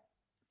there.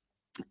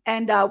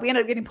 And we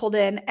ended up getting pulled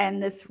in,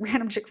 and this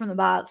random chick from the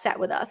bar sat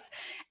with us.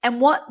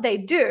 And what they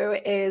do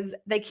is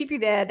they keep you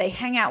there. They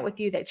hang out with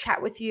you. They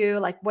chat with you,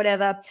 like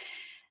whatever.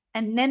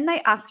 And then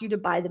they ask you to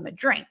buy them a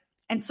drink.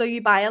 And so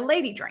you buy a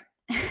lady drink.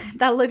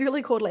 They're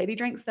literally called lady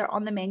drinks. They're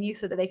on the menu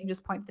so that they can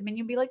just point the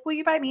menu and be like, will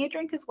you buy me a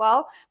drink as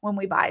well? When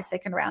we buy a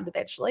second round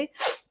eventually.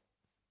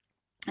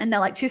 And they're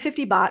like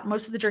 250 baht.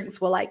 Most of the drinks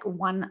were like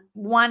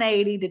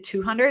 180 to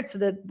 200. So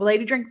the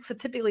lady drinks are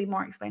typically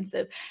more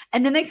expensive.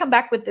 And then they come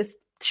back with this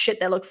shit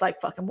that looks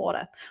like fucking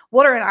water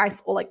and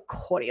ice, or like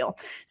cordial.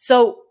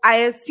 So I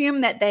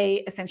assume that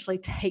they essentially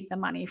take the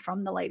money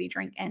from the lady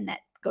drink and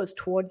that goes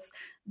towards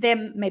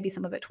them, maybe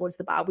some of it towards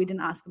the bar. We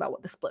didn't ask about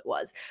what the split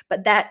was,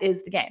 but that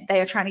is the game. They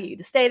are trying to get you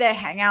to stay there,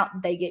 hang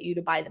out. They get you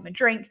to buy them a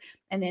drink,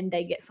 and then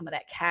they get some of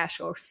that cash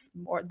or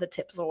the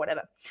tips or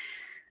whatever.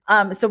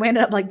 So we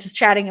ended up like just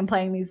chatting and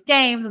playing these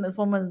games, and this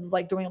woman was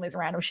like doing all these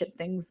random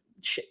things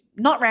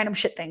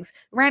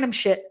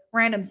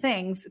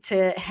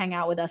to hang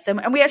out with us.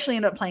 And we actually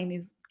ended up playing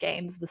these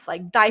games, this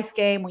like dice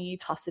game where you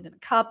toss it in a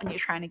cup and you're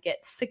trying to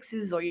get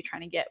sixes or you're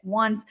trying to get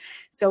ones.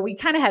 So we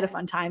kind of had a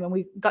fun time, and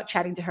we got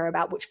chatting to her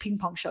about which ping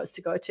pong shows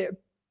to go to.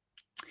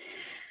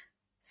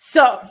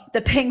 So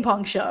the ping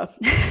pong show.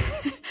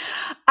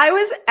 I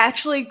was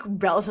actually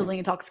relatively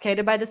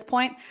intoxicated by this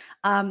point.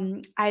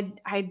 I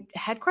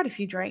had quite a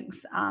few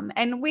drinks,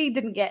 and we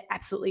didn't get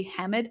absolutely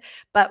hammered,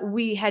 but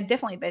we had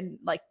definitely been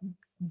like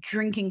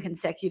drinking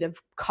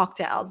consecutive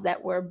cocktails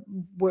that were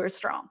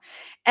strong.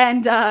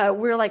 And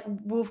we were like,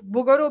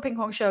 we'll go to a ping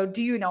pong show.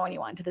 Do you know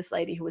anyone? To this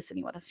lady who was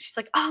sitting with us. She's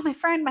like, oh, my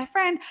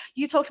friend,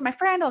 you talk to my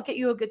friend, I'll get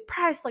you a good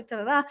price, like da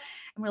da da.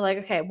 And we're like,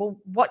 okay, well,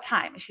 what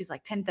time? And she's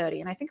like 10:30.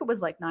 And I think it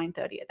was like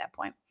 9:30 at that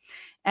point.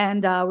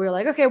 And we were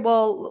like, okay,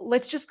 well,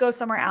 let's just go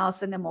somewhere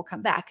else and then we'll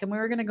come back. And we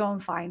were going to go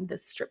and find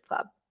this strip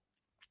club.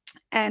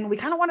 And we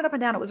kind of wanted up and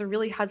down. It was a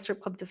really hard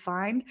strip club to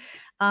find.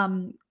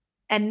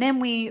 And then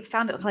we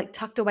found it like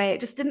tucked away.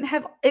 It just didn't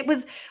have, it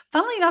was,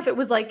 funnily enough, it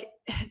was like,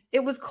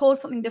 it was called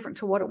something different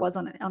to what it was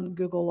on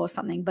Google or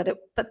something, but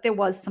there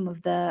was some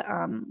of the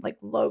like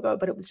logo,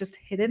 but it was just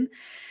hidden.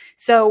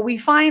 So we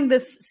find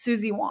this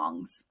Susie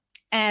Wong's,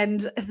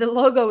 and the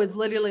logo is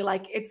literally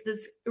like, it's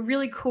this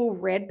really cool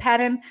red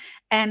pattern,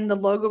 and the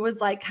logo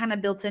was like kind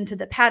of built into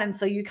the pattern.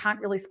 So you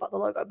can't really spot the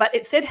logo, but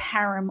it said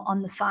harem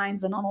on the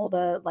signs and on all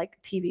the like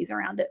TVs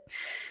around it.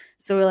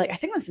 So we're like, I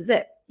think this is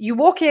it. You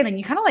walk in and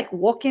you kind of like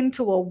walk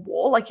into a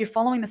wall, like you're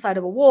following the side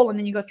of a wall, and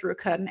then you go through a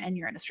curtain and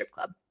you're in a strip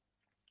club.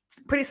 It's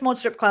a pretty small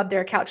strip club.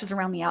 There are couches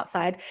around the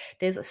outside.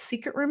 There's a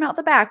secret room out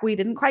the back. We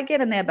didn't quite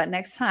get in there, but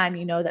next time,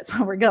 that's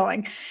where we're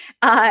going.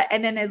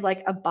 And then there's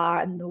like a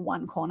bar in the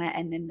one corner,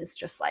 and then there's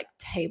just like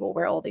table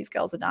where all these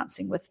girls are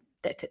dancing with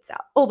their tits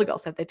out. All the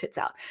girls have their tits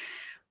out.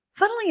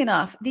 Funnily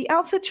enough, the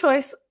outfit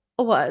choice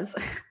was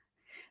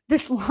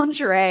this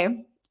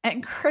lingerie,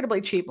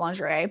 incredibly cheap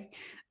lingerie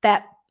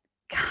that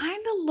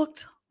kind of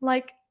looked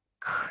like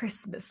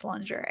Christmas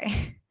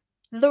lingerie.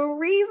 The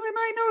reason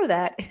I know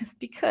that is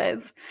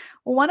because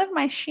one of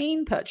my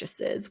Shein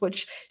purchases,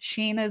 which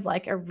Shein is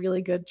like a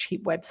really good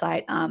cheap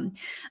website.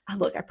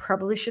 Look, I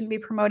probably shouldn't be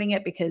promoting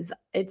it because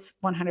it's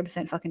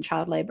 100% fucking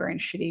child labor and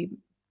shitty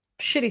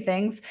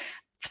things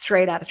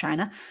straight out of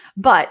China.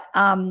 But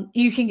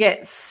you can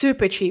get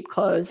super cheap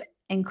clothes,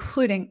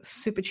 including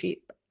super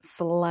cheap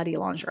slutty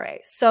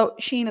lingerie. So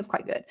Shein is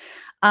quite good.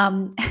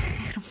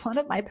 One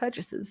of my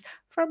purchases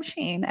from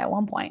Shein at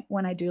one point,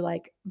 when I do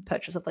like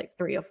purchase of like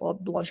 3 or 4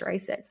 lingerie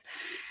sets,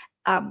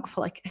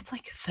 for like, it's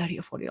like $30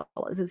 or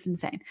 $40. It's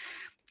insane.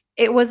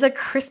 It was a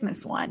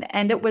Christmas one,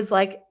 and it was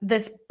like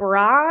this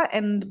bra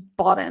and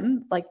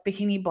bottom, like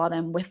bikini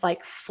bottom with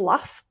like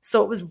fluff.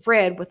 So it was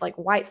red with like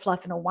white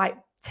fluff and a white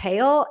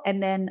tail,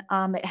 and then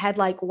it had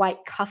like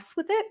white cuffs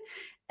with it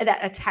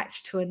that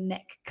attached to a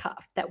neck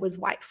cuff that was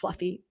white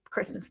fluffy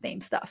Christmas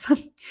themed stuff.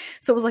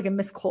 So it was like a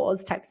Miss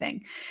Claus type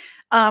thing.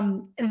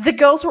 The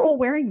girls were all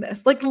wearing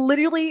this, like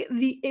literally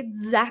the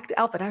exact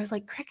outfit. I was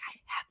like, Craig, I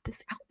have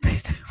this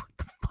outfit. What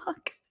the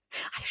fuck?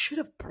 I should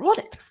have brought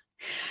it.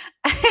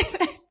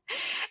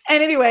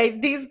 And anyway,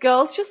 these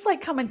girls just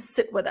like come and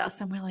sit with us,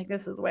 and we're like,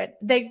 this is weird.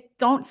 They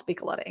don't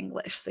speak a lot of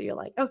English, so you're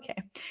like, okay.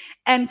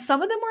 And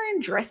some of them were in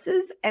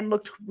dresses and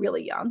looked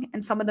really young,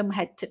 and some of them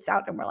had tits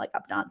out and were like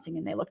up dancing,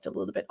 and they looked a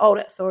little bit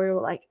older. So we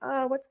were like,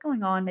 oh, what's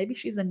going on? Maybe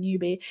she's a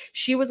newbie.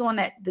 She was the one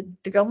that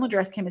the girl in the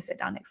dress came and sat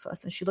down next to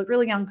us, and she looked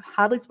really young,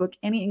 hardly spoke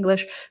any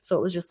English. So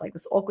it was just like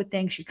this awkward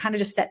thing. She kind of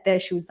just sat there.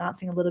 She was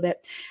dancing a little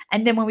bit.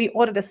 And then when we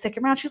ordered a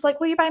second round, she's like,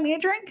 will you buy me a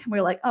drink? And we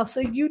were like, oh,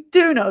 so you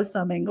do know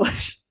some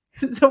English.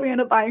 So we end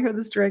up buying her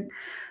this drink.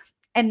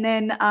 And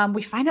then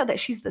we find out that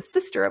she's the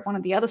sister of one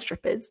of the other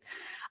strippers.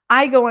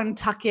 I go and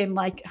tuck in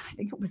like, I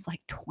think it was like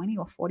 20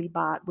 or 40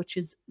 baht, which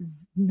is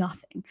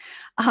nothing.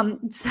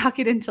 Tuck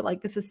it into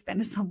like the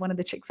suspenders on one of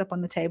the chicks up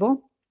on the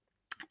table.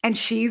 And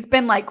she's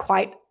been like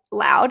quite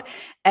loud.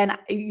 And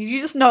you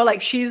just know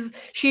like she's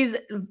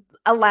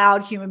a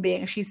loud human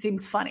being. She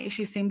seems funny.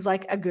 She seems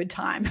like a good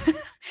time.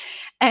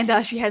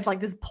 And she has like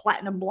this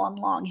platinum blonde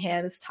long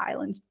hair, this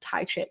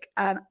Thai chick.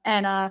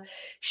 And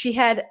she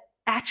had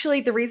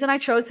actually, the reason I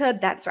chose her,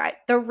 that's right.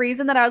 The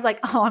reason that I was like,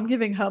 oh, I'm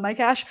giving her my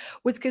cash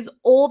was because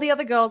all the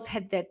other girls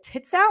had their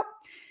tits out.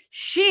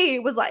 She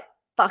was like,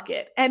 fuck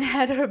it, and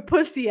had her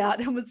pussy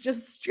out and was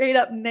just straight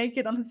up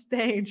naked on the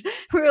stage.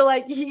 We were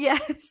like,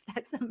 yes,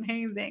 that's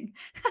amazing.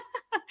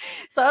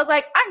 So I was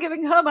like, I'm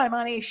giving her my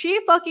money. She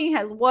fucking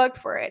has worked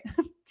for it.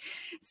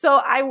 So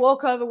I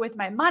walk over with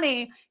my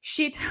money.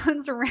 She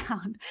turns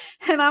around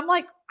and I'm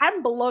like,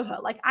 I'm below her.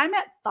 Like I'm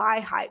at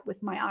thigh height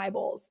with my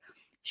eyeballs.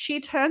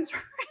 She turns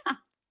around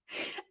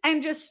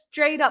and just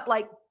straight up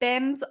like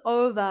bends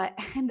over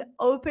and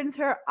opens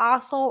her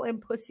asshole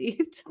and pussy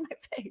into my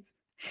face.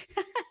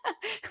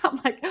 I'm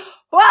like,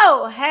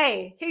 whoa,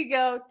 hey, here you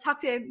go.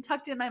 Tucked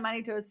in my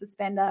money to a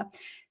suspender,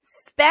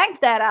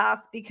 spanked that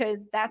ass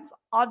because that's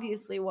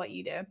obviously what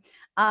you do.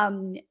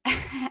 And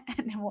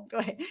then walked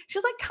away. She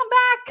was like, come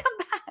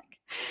back.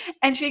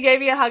 And she gave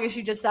me a hug and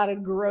she just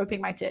started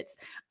groping my tits.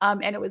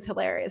 And it was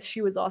hilarious.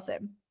 She was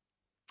awesome.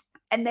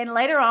 And then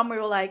later on, we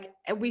were like,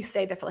 we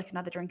stayed there for like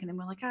another drink, and then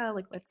we're like,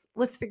 like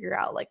let's figure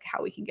out like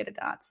how we can get a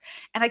dance.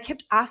 And I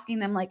kept asking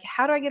them like,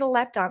 how do I get a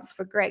lap dance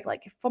for Greg?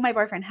 Like for my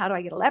boyfriend, how do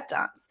I get a lap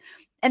dance?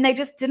 And they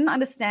just didn't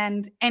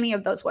understand any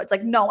of those words.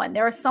 Like no one.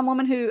 There are some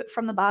women who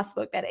from the bar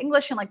spoke better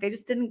English, and like they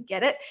just didn't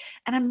get it.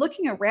 And I'm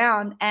looking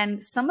around,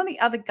 and some of the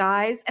other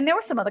guys, and there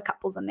were some other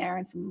couples in there,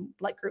 and some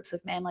like groups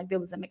of men. Like there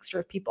was a mixture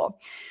of people,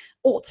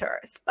 all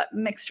tourists, but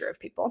mixture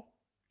of people.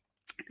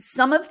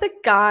 Some of the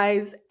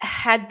guys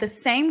had the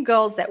same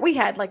girls that we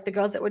had, like the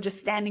girls that were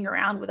just standing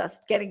around with us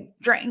getting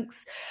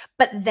drinks,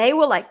 but they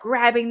were like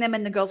grabbing them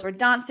and the girls were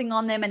dancing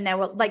on them and they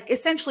were like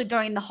essentially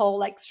doing the whole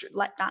like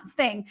lap dance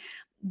thing.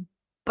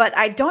 But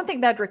I don't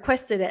think they'd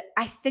requested it.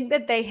 I think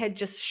that they had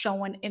just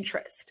shown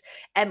interest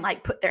and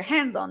like put their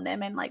hands on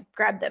them and like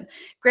grabbed them.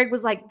 Greg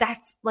was like,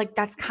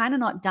 that's kind of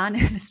not done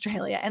in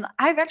Australia. And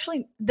I've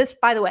actually, this,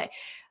 by the way,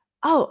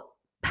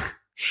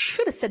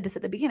 should have said this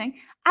at the beginning.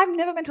 I've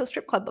never been to a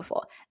strip club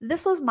before.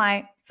 This was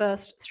my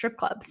first strip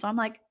club. So I'm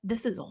like,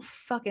 this is all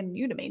fucking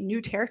new to me, new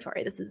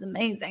territory. This is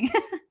amazing.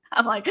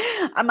 I'm like,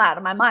 I'm out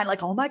of my mind.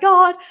 Like, oh my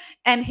God.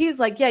 And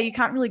he's like, yeah, you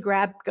can't really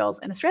grab girls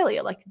in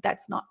Australia. Like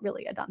that's not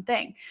really a done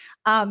thing.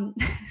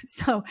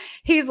 So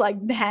he's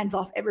like, hands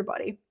off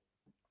everybody.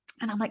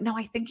 And I'm like, no,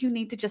 I think you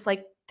need to just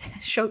like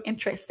show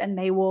interest and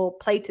they will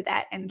play to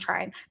that and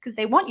try and because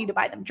they want you to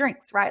buy them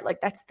drinks, right?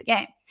 Like that's the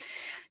game.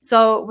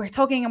 So we're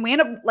talking and we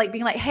end up like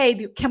being like, hey,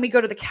 can we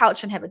go to the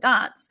couch and have a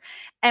dance?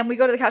 And we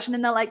go to the couch and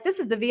then they're like, this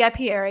is the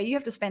VIP area. You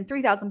have to spend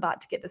 3,000 baht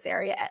to get this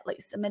area at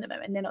least a minimum.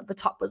 And then at the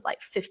top was like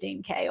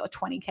 15K or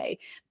 20K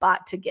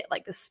baht to get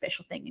like this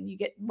special thing. And you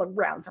get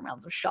rounds and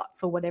rounds of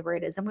shots or whatever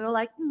it is. And we were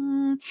like,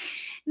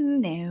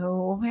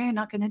 no, we're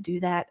not going to do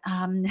that.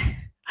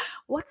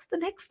 What's the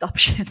next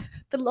option?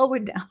 The lower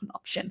down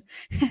option.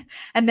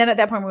 And then at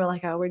that point we were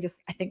like,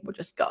 I think we'll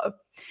just go.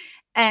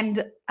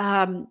 And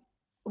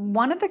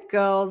one of the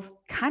girls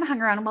kind of hung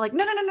around and were like,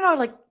 no,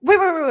 like,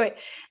 wait.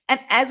 And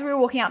as we were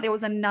walking out, there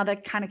was another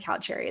kind of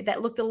couch area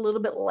that looked a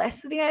little bit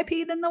less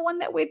VIP than the one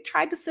that we'd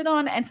tried to sit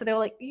on. And so they were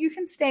like, you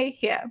can stay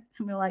here.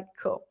 And we were like,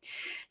 cool.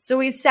 So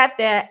we sat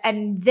there,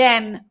 and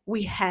then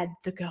we had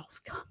the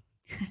girls come.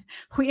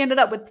 We ended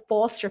up with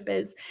 4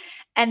 strippers,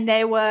 and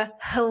they were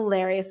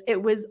hilarious.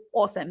 It was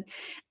awesome.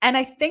 And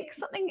I think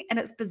something, and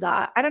it's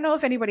bizarre, I don't know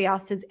if anybody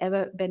else has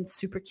ever been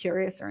super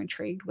curious or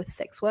intrigued with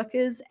sex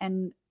workers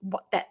and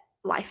what that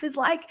life is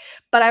like,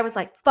 but I was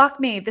like, fuck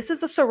me, this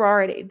is a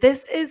sorority.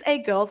 This is a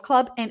girls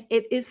club, and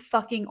it is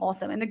fucking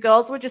awesome. And the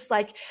girls were just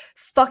like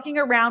fucking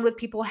around with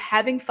people,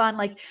 having fun.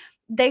 Like,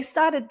 they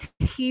started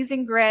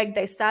teasing Greg.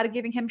 They started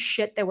giving him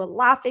shit. They were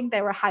laughing.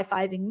 They were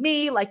high-fiving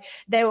me. Like,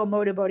 they were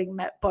motorboating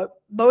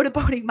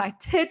my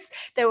tits.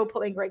 They were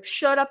pulling Greg's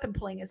shirt up and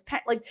pulling his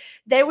pants. Like,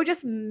 they were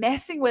just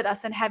messing with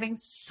us and having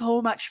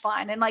so much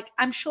fun. And like,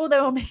 I'm sure they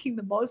were making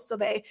the most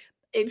of a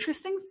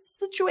interesting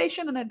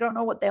situation, and I don't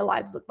know what their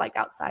lives look like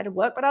outside of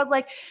work, but I was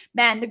like,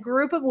 man, the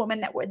group of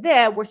women that were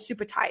there were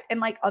super tight. And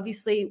like,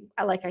 obviously,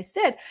 like I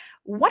said,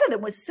 one of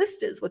them was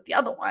sisters with the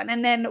other one,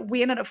 and then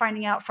we ended up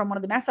finding out from one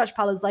of the massage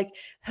parlors, like,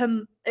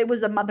 it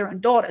was a mother and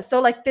daughter. So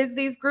like, there's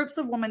these groups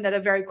of women that are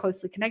very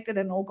closely connected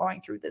and all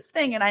going through this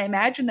thing, and I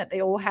imagine that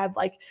they all have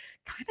like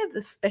kind of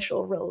this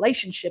special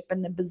relationship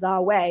in a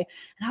bizarre way.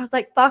 And I was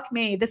like, fuck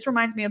me, this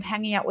reminds me of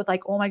hanging out with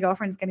like all my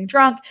girlfriends, getting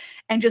drunk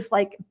and just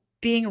like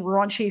being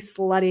raunchy,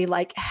 slutty,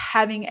 like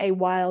having a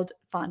wild,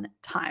 fun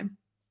time.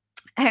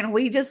 And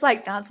we just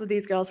like danced with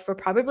these girls for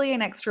probably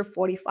an extra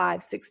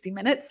 45, 60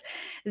 minutes.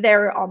 They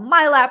were on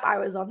my lap. I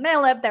was on their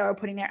lap. They were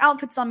putting their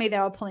outfits on me. They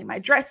were pulling my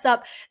dress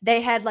up.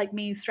 They had like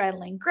me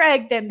straddling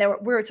Greg. Then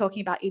we were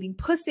talking about eating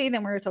pussy.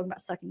 Then we were talking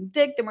about sucking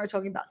dick. Then we were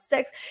talking about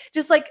sex.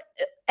 Just like,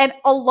 and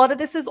a lot of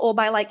this is all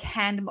by like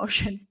hand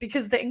motions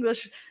because the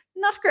English,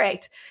 not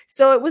great.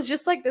 So it was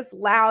just like this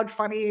loud,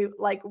 funny,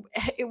 like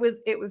it was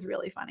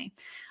really funny.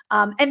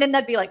 And then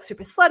they'd be like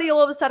super slutty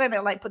all of a sudden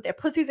and like put their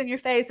pussies in your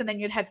face. And then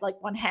you'd have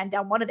like one hand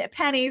down one of their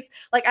panties.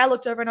 Like, I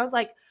looked over and I was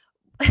like,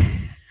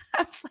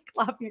 I was like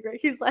laughing at Greg.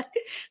 He's like,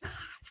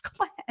 I've got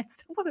my hands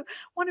down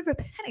one of her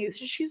panties.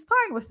 She's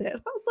fine with it. I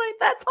was like,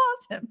 that's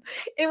awesome.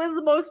 It was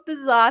the most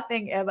bizarre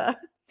thing ever.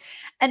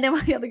 And then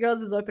one of the other girls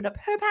has opened up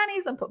her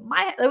panties and put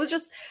it was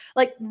just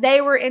like,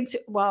 they were into,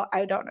 well,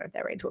 I don't know if they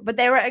were into it, but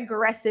they were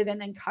aggressive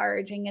and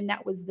encouraging. And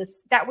that was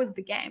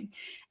the game.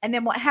 And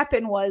then what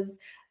happened was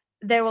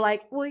they were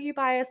like, will you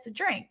buy us a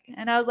drink?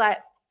 And I was like,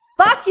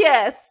 fuck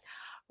yes,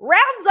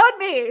 rounds on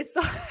me.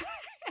 So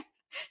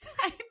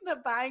I ended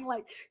up buying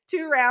like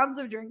 2 rounds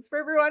of drinks for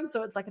everyone.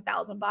 So it's like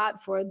 1,000 baht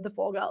for the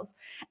 4 girls.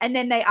 And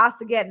then they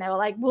asked again, they were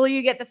like, will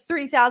you get the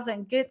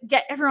 3,000?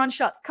 Get everyone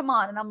shots. Come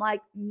on. And I'm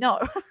like, no.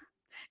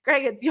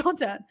 Greg, it's your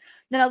turn.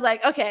 Then I was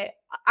like, okay,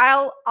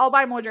 I'll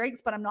buy more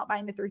drinks, but I'm not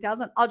buying the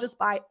 3,000. I'll just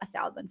buy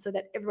 1,000 so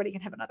that everybody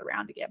can have another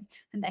round again.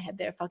 And they had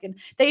they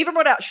even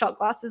brought out shot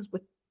glasses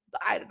with,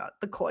 I don't know,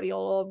 the cordial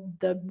or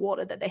the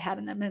water that they had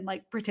in them and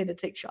like pretended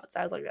to take shots.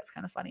 I was like, that's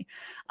kind of funny.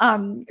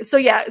 So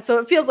yeah, so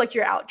it feels like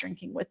you're out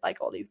drinking with like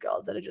all these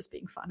girls that are just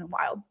being fun and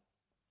wild.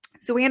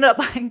 So we ended up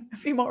buying a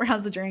few more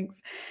rounds of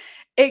drinks.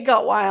 It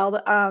got wild.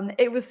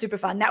 It was super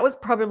fun. That was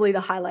probably the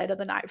highlight of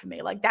the night for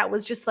me. Like, that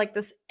was just like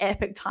this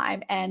epic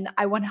time. And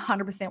I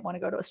 100% want to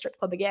go to a strip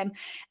club again.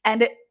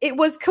 And it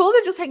was cool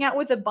to just hang out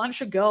with a bunch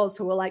of girls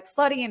who were like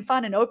slutty and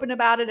fun and open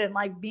about it and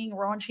like being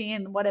raunchy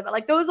and whatever.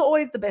 Like, those are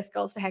always the best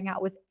girls to hang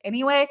out with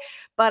anyway.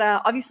 But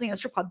obviously in a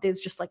strip club, there's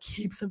just like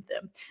heaps of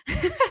them.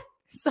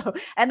 So,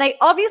 and they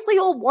obviously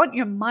all want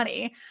your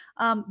money.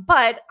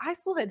 But I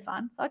still had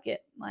fun. Fuck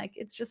it. Like,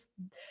 it's just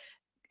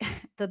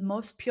the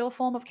most pure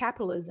form of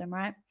capitalism,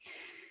 right?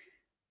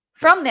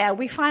 From there,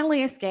 we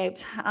finally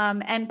escaped.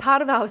 And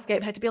part of our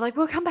escape had to be like,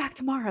 we'll come back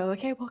tomorrow.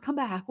 Okay, we'll come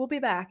back. We'll be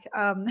back.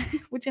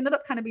 Which ended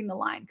up kind of being the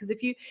line. Because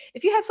if you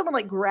have someone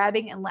like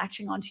grabbing and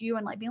latching onto you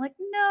and like being like,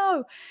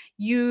 no,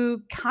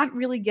 you can't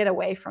really get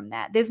away from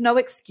that. There's no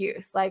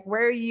excuse. Like,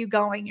 where are you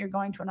going? You're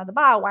going to another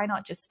bar. Why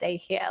not just stay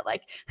here?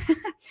 Like, so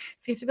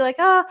you have to be like,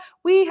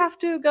 we have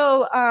to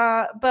go,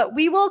 but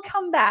we will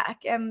come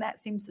back. And that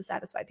seems to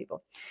satisfy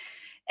people.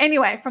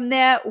 Anyway, from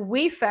there,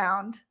 we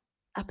found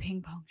a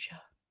ping pong show.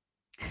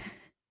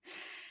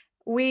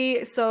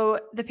 So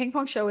the ping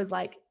pong show is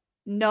like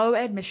no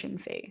admission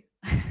fee,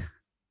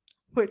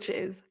 which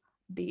is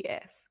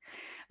BS.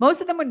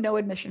 Most of them were no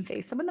admission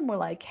fee. Some of them were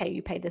like, hey,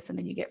 you pay this and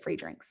then you get free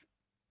drinks.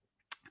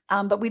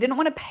 But we didn't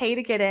want to pay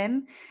to get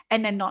in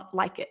and then not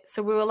like it.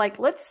 So we were like,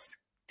 let's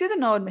do the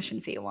no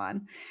admission fee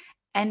one.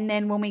 And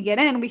then when we get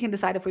in, we can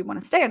decide if we want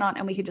to stay or not,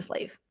 and we can just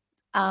leave.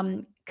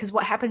 Because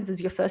what happens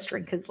is your first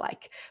drink is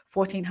like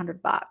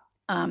 1,400 baht,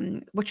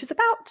 which is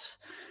about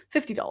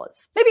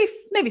 $50,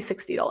 maybe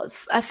 $60.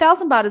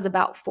 1,000 baht is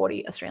about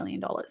 40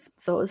 Australian dollars.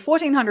 So it was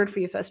 1,400 for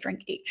your first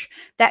drink each.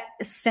 That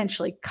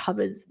essentially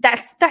covers,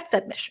 that's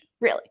admission,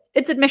 really.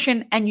 It's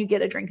admission and you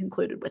get a drink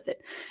included with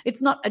it.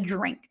 It's not a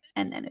drink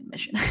and then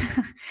admission.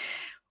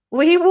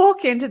 We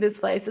walk into this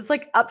place. It's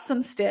like up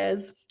some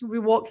stairs. We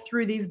walk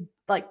through these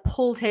like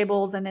pool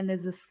tables and then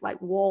there's this like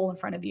wall in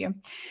front of you.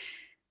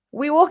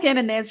 We walk in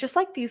and there's just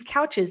like these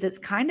couches. It's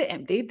kind of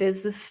empty.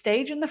 There's this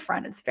stage in the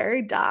front. It's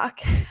very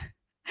dark.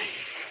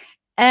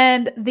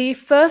 And the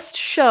first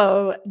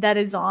show that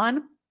is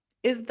on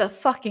is the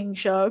fucking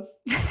show.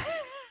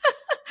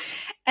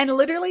 And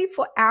literally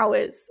for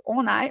hours,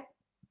 all night,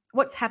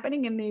 what's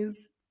happening in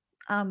these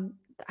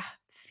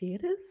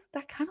theaters?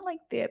 They're kind of like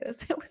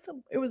theaters.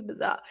 It was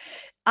bizarre.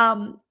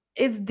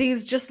 Is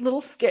these just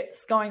little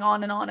skits going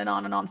on and on and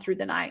on and on through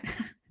the night.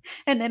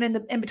 And then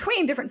in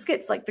between different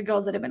skits, like the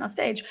girls that have been on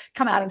stage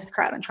come out into the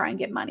crowd and try and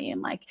get money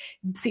and like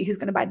see who's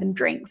going to buy them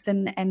drinks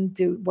and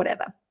do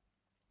whatever.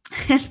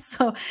 And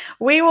so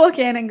we walk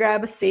in and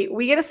grab a seat.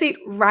 We get a seat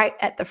right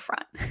at the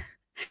front.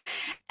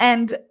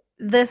 And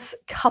this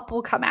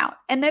couple come out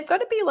and they've got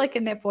to be like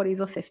in their 40s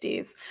or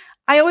 50s.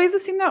 I always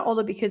assume they're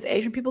older because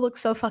Asian people look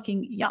so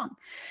fucking young.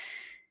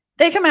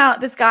 They come out.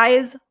 This guy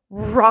is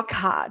rock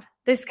hard.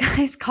 This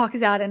guy's cock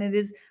is out and it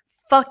is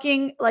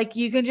fucking like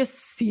you can just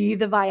see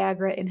the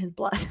Viagra in his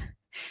blood.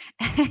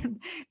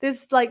 And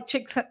this like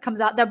chick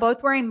comes out. They're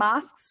both wearing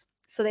masks.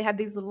 So they have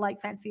these little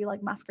like fancy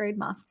like masquerade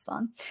masks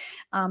on.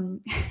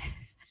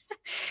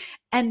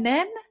 And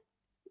then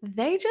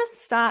they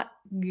just start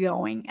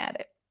going at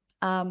it.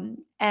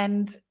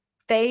 And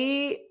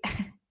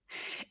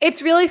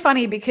it's really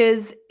funny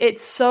because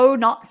it's so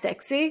not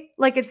sexy.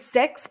 Like it's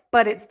sex,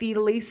 but it's the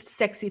least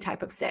sexy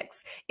type of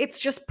sex. It's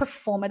just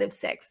performative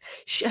sex.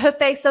 Her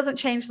face doesn't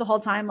change the whole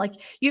time. Like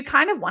you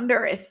kind of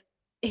wonder if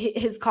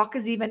his cock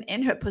is even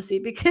in her pussy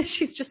because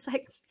she's just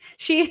like,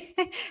 she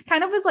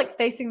kind of is like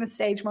facing the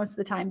stage most of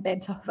the time,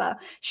 bent over.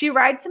 She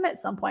rides him at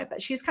some point,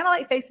 but she's kind of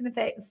like facing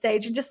the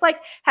stage and just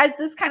like has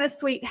this kind of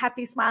sweet,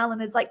 happy smile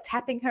and is like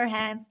tapping her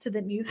hands to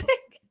the music.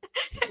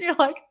 And you're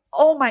like,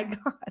 oh my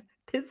God,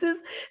 this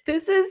is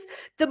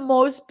the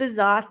most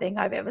bizarre thing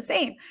I've ever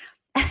seen.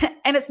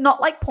 And it's not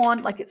like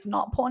porn, like it's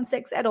not porn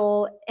sex at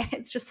all.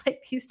 It's just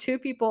like these two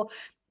people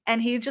and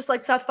he just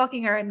like starts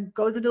fucking her and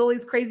goes into all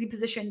these crazy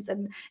positions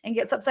and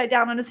gets upside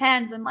down on his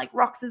hands and like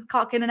rocks his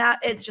cock in and out.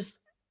 It's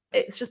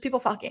just people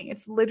fucking.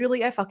 It's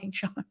literally a fucking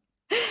show.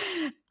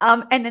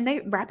 And then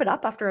they wrap it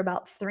up after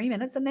about 3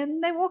 minutes and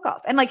then they walk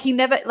off. And like he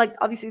never, like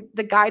obviously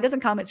the guy doesn't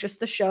come. It's just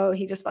the show.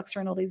 He just fucks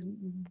her in all these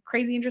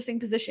crazy,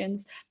 interesting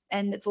positions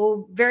and it's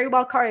all very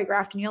well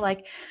choreographed. And you're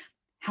like,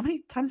 how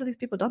many times have these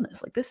people done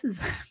this? Like this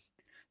is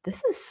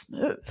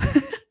smooth.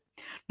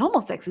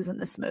 Normal sex isn't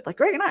this smooth. Like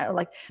Greg and I are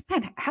like,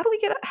 man, how do we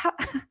get how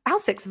our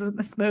sex isn't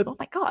this smooth? Oh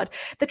my God,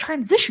 the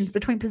transitions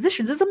between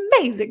positions is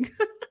amazing.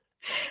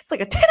 It's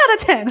like a 10 out of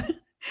 10.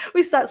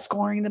 We start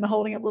scoring them and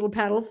holding up little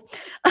paddles.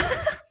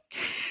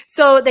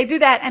 So they do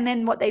that. And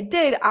then what they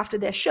did after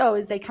their show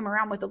is they come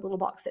around with a little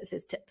box that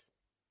says tips.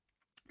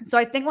 So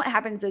I think what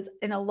happens is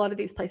in a lot of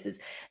these places,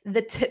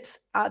 the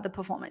tips are the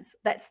performance.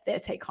 That's their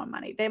take home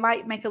money. They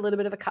might make a little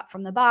bit of a cut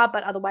from the bar,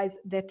 but otherwise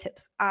their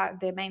tips are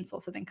their main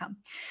source of income.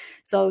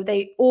 So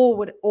they all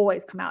would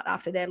always come out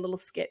after their little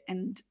skit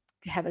and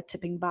have a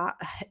tipping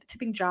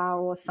jar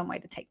or some way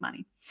to take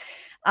money.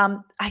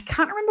 I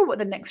can't remember what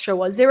the next show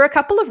was. There were a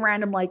couple of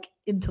random like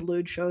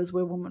interlude shows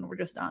where women were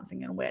just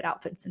dancing in weird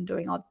outfits and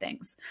doing odd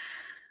things.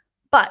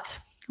 But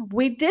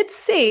we did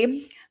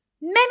see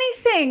many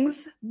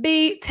things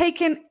be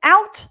taken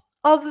out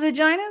of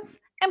vaginas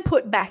and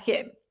put back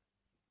in.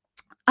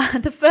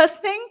 The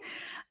first thing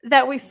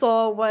that we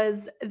saw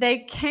was they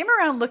came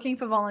around looking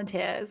for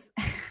volunteers.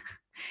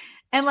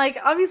 And like,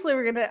 obviously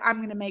I'm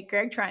going to make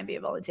Greg try and be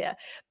a volunteer,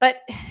 but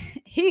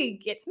he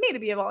gets me to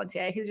be a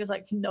volunteer. He's just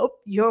like, nope,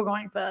 you're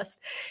going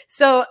first.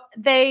 So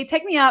they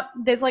take me up.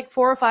 There's like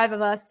 4 or 5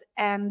 of us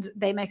and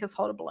they make us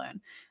hold a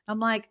balloon. I'm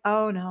like,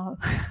 oh no.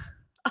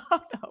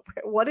 Oh no,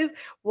 where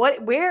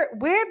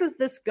does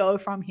this go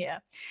from here?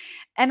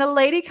 And a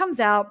lady comes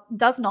out,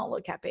 does not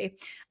look happy.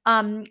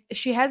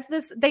 She has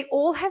this, they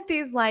all have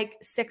these like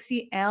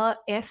sexy air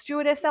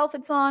stewardess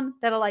outfits on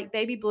that are like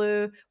baby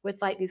blue with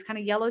like these kind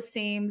of yellow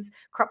seams,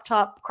 crop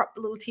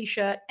little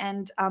t-shirt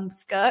and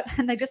skirt,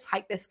 and they just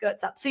hike their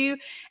skirts up. So you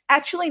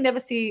actually never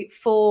see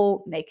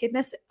full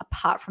nakedness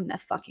apart from their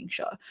fucking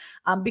show,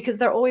 because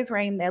they're always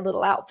wearing their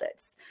little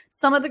outfits.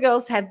 Some of the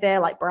girls have their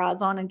like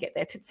bras on and get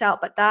their tits out,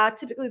 but they're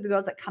typically the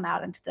girls that come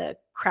out into the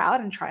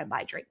crowd and try and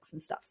buy drinks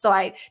and stuff. So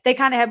they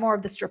kind of have more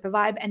of the stripper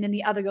vibe. And then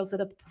the other girls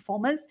that are the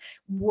performers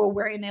were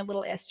wearing their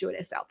little air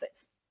stewardess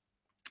outfits.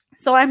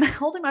 So I'm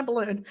holding my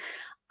balloon.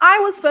 I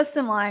was first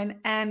in line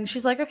and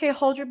she's like, okay,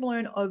 hold your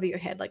balloon over your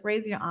head, like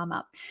raise your arm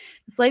up.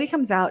 This lady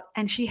comes out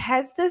and she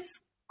has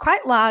this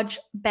quite large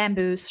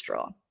bamboo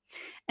straw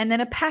and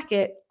then a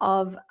packet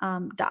of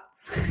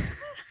darts.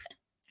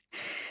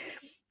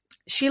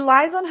 She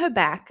lies on her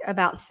back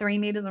about 3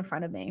 meters in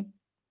front of me.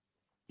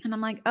 And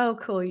I'm like, oh,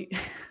 cool.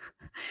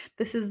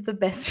 This is the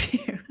best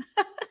view.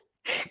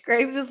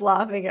 Greg's just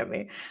laughing at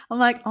me. I'm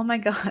like, oh my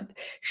God.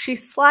 She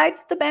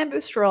slides the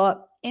bamboo straw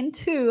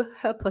into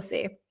her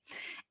pussy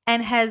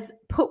and has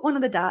put one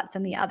of the darts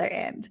in the other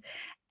end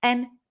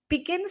and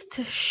begins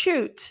to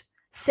shoot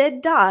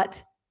said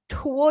dart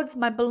towards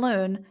my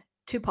balloon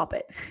to pop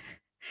it.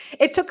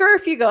 It took her a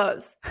few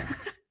goes.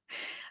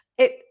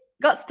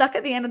 got stuck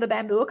at the end of the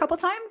bamboo a couple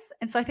times.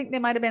 And so I think there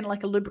might have been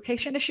like a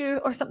lubrication issue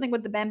or something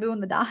with the bamboo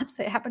and the darts.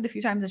 It happened a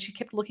few times and she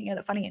kept looking at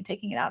it funny and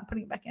taking it out and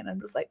putting it back in. And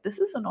I was like, this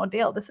is an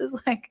ordeal. This is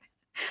like,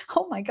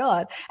 oh my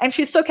God. And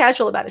she's so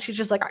casual about it. She's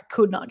just like, I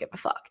could not give a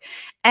fuck.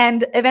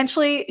 And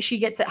eventually she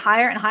gets it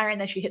higher and higher. And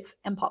then she hits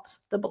and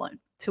pops the balloon,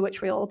 to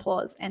which we all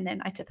applause. And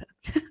then I tip her.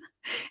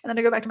 And then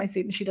I go back to my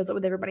seat and she does it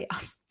with everybody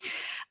else.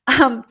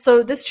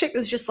 So this chick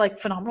is just like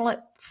phenomenal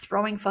at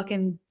throwing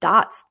fucking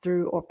darts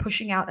through or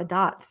pushing out a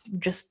dart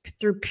just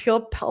through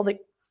pure pelvic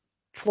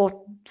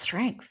floor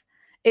strength.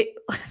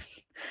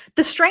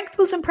 The strength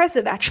was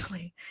impressive,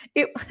 actually.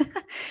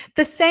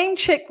 The same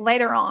chick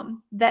later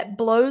on that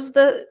blows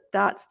the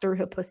darts through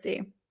her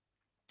pussy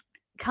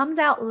comes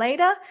out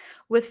later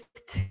with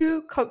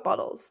 2 Coke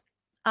bottles.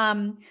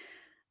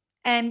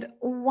 And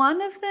one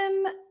of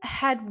them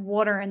had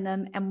water in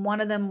them and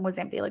one of them was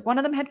empty. Like one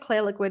of them had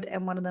clear liquid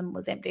and one of them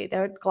was empty. They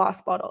were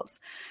glass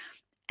bottles.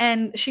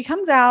 And she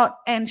comes out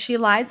and she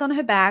lies on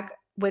her back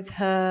with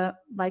her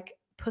like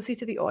pussy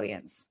to the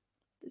audience.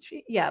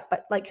 Yeah,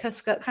 but like her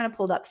skirt kind of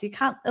pulled up. So you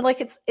can't like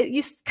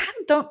you kind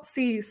of don't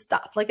see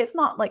stuff. Like it's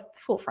not like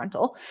full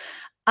frontal.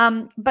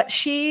 But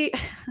she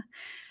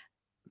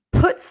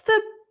puts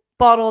the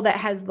bottle that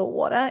has the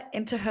water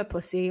into her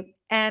pussy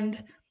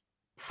and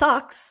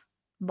sucks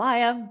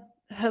via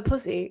her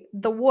pussy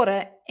the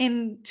water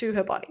into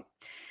her body,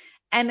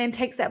 and then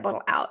takes that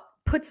bottle out,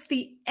 puts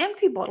the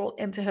empty bottle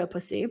into her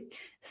pussy,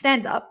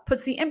 stands up,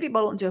 puts the empty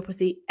bottle into her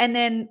pussy, and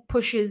then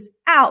pushes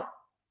out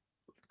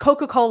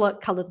Coca-Cola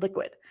colored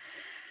liquid.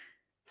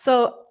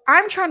 So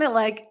I'm trying to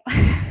like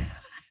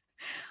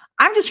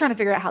I'm just trying to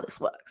figure out how this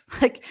works.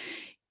 Like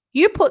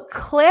you put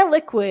clear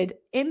liquid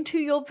into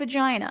your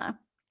vagina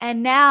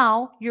and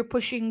now you're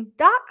pushing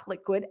dark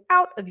liquid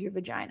out of your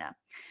vagina.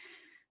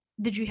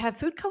 Did you have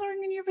food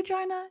coloring in your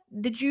vagina?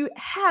 Did you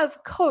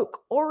have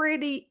Coke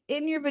already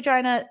in your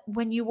vagina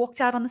when you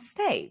walked out on the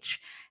stage?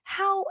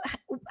 How?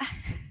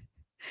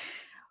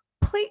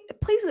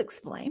 Please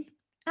explain.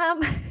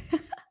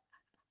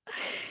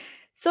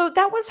 So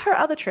that was her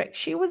other trick.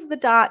 She was the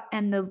dart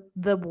and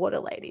the water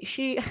lady.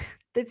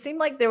 It seemed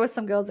like there were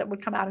some girls that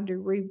would come out and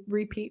do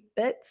repeat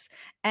bits,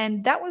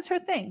 and that was her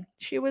thing.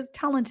 She was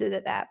talented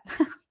at that.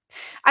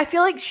 I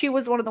feel like she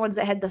was one of the ones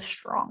that had the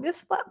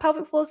strongest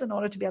pelvic floors in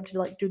order to be able to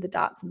like do the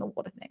darts and the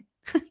water thing.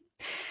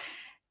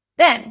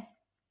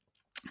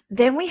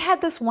 Then we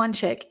had this one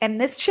chick, and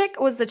this chick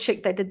was the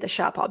chick that did the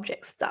sharp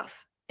object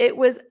stuff. It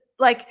was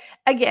like,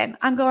 again,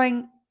 I'm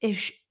going,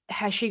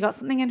 has she got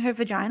something in her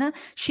vagina?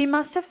 She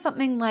must have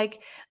something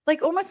like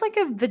almost like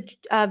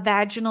a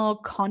vaginal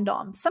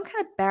condom, some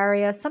kind of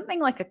barrier, something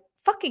like a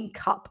fucking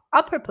cup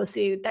up her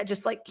pussy that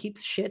just like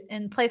keeps shit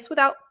in place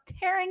without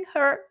tearing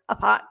her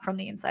apart from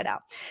the inside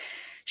out.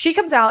 She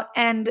comes out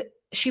and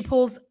she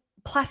pulls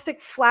plastic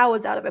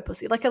flowers out of her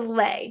pussy, like a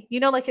lei.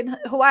 You know, like in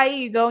Hawaii,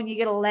 you go and you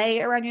get a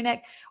lei around your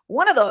neck.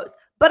 One of those,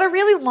 but a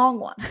really long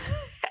one.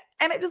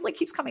 And it just like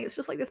keeps coming. It's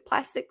just like this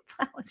plastic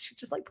flowers she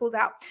just like pulls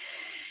out.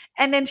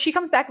 And then she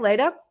comes back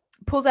later,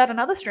 pulls out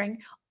another string.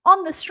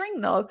 On the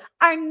string, though,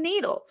 are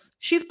needles.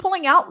 She's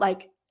pulling out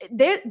like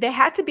there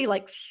had to be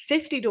like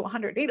 50 to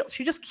 100 needles.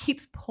 She just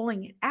keeps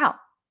pulling it out.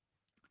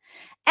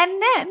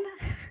 And then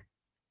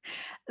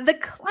the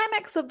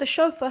climax of the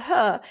show for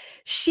her,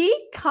 she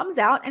comes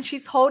out and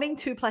she's holding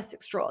 2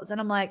 plastic straws.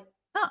 And I'm like,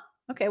 oh,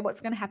 okay,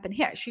 what's going to happen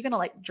here? Is she going to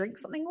like drink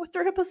something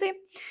through her pussy?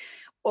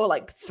 Or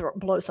like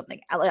blow something.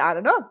 I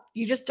don't know.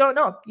 You just don't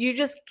know. You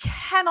just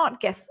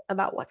cannot guess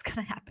about what's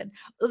going to happen.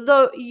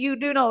 Though you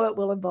do know it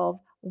will involve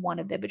one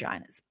of their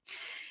vaginas.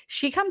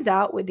 She comes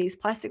out with these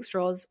plastic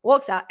straws,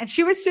 walks out, and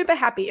she was super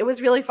happy. It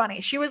was really funny.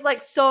 She was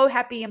like so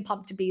happy and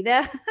pumped to be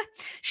there.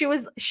 she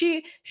was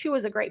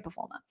a great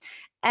performer.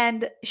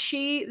 And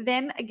she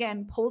then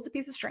again pulls a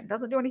piece of string,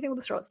 doesn't do anything with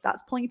the straws,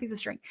 starts pulling a piece of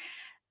string,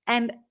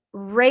 and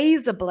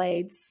razor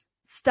blades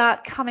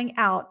start coming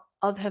out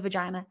of her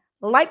vagina.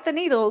 Like the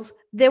needles,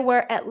 there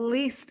were at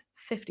least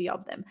 50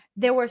 of them.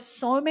 There were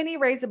so many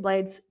razor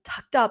blades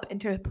tucked up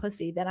into her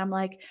pussy that I'm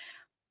like,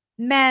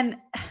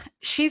 man,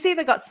 she's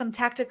either got some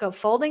tactic of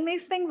folding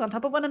these things on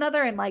top of one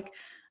another and like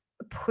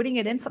putting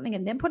it in something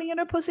and then putting it in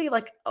her pussy.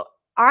 Like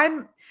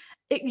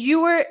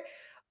you were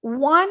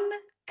one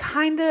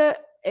kind of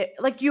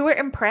like you were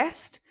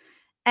impressed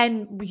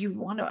and you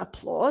want to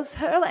applaud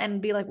her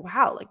and be like,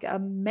 wow, like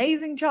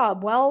amazing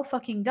job. Well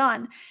fucking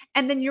done.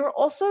 And then you're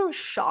also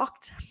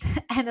shocked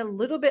and a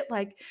little bit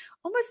like,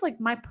 almost like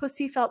my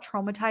pussy felt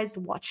traumatized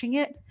watching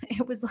it.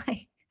 It was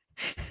like,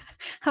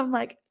 I'm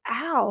like,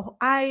 ow,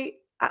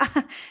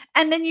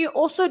 and then you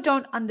also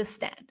don't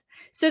understand.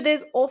 So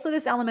there's also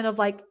this element of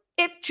like,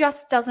 it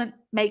just doesn't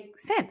make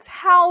sense.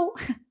 How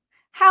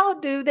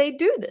do they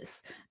do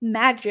this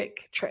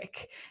magic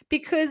trick?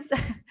 Because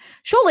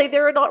surely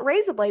there are not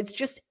razor blades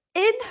just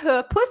in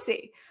her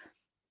pussy.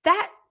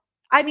 That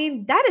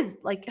is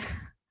like,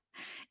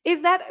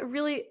 is that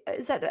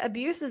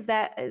abuse?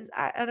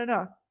 I don't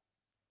know.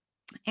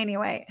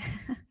 Anyway,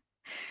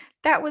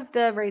 that was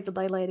the razor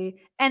blade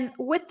lady. And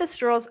with the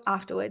straws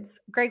afterwards,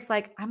 Greg's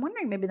like, I'm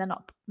wondering maybe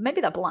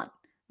they're blunt.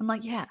 I'm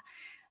like, yeah.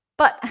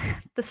 But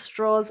the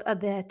straws are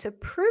there to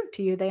prove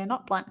to you they are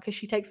not blunt, because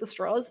she takes the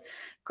straws,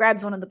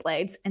 grabs one of the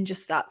blades, and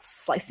just starts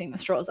slicing the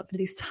straws up into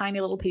these tiny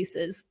little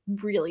pieces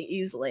really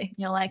easily. And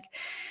you're like,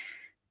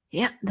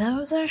 yeah,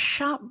 those are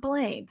sharp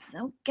blades.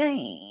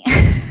 Okay.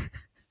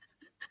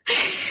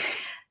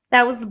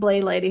 That was the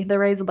blade lady, the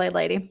razor blade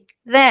lady.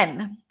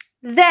 Then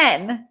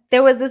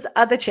there was this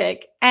other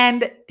chick,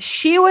 and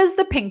she was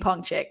the ping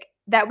pong chick.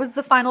 That was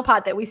the final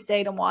part that we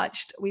stayed and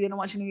watched. We didn't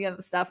watch any of the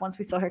other stuff once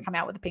we saw her come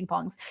out with the ping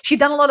pongs. She'd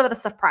done a lot of other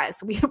stuff prior,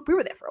 so we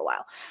were there for a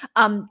while.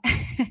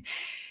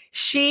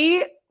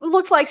 She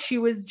looked like she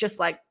was just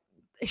like,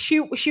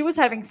 she was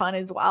having fun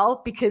as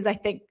well, because I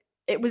think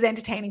it was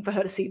entertaining for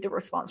her to see the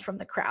response from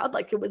the crowd.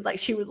 Like, it was like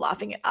she was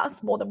laughing at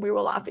us more than we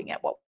were laughing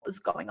at what was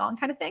going on,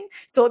 kind of thing.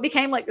 So it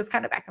became like this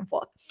kind of back and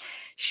forth.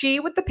 She,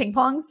 with the ping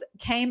pongs,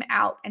 came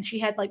out and she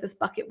had like this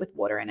bucket with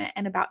water in it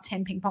and about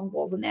 10 ping pong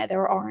balls in there. They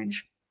were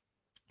orange.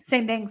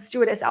 Same thing,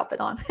 stewardess outfit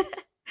on.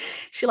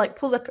 She like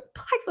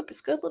pikes up her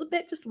skirt a little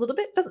bit, just a little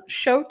bit. Doesn't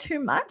show too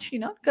much,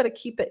 got to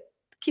keep it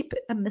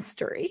a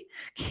mystery.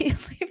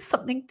 Leave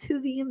something to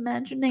the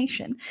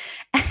imagination.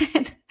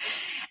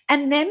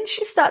 And then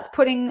she starts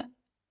putting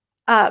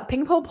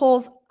ping pong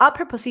balls up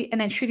her pussy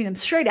and then shooting them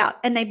straight out,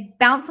 and they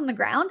bounce on the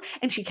ground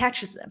and she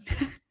catches them.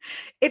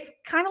 It's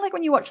kind of like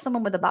when you watch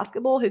someone with a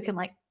basketball who can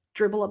like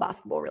dribble a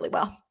basketball really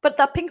well, but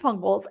they're ping pong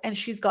balls, and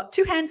she's got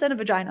 2 hands and a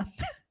vagina.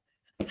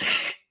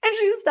 And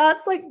she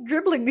starts like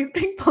dribbling these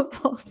ping pong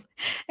balls,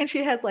 and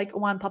she has like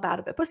one pop out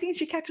of her pussy and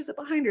she catches it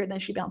behind her, and then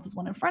she bounces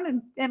one in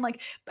front, and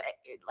like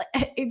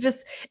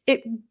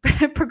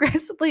it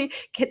progressively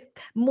gets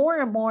more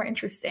and more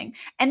interesting.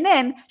 And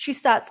then she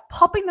starts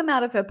popping them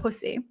out of her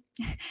pussy.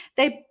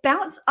 They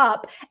bounce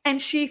up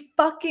and she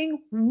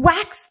fucking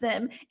whacks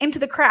them into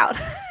the crowd.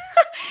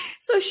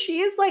 So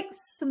she is like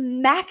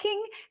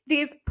smacking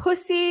these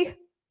pussy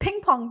ping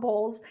pong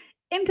balls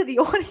into the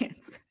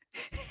audience.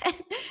 And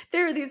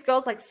there are these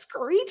girls like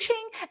screeching,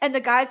 and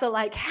the guys are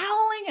like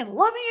howling and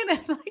loving it,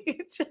 and like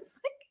it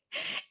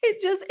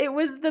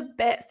was the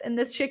best. And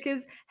this chick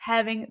is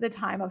having the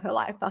time of her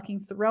life,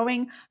 fucking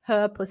throwing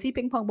her pussy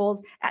ping pong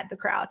balls at the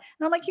crowd.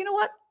 And I'm like, you know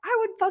what? I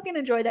would fucking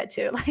enjoy that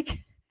too. Like,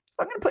 if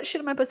I'm gonna put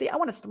shit in my pussy, I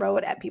want to throw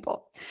it at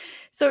people.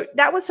 So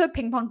that was her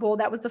ping pong ball.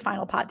 That was the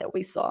final part that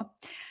we saw.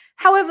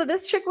 However,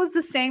 this chick was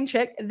the same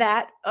chick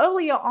that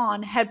earlier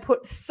on had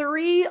put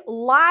 3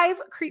 live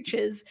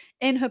creatures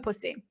in her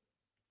pussy.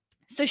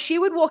 So she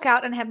would walk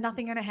out and have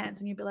nothing in her hands,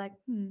 and you'd be like,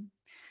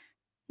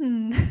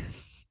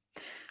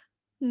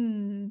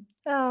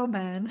 oh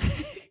man.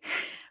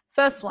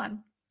 First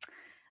one,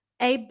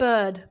 a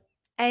bird,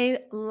 a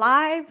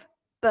live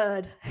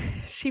bird.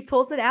 She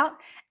pulls it out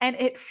and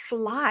it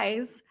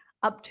flies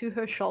up to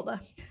her shoulder.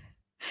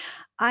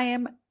 I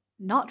am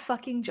not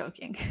fucking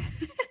joking.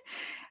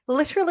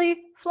 Literally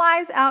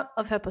flies out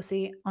of her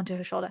pussy onto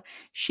her shoulder.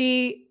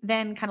 She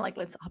then kind of like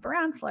lets it hop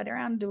around, float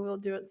around,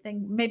 do its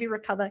thing, maybe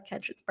recover,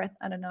 catch its breath,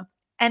 I don't know.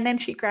 And then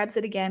she grabs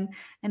it again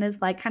and is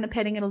like kind of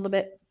petting it a little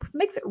bit,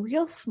 makes it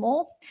real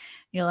small.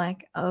 You're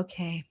like,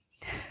 okay,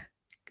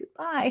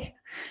 goodbye.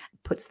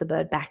 Puts the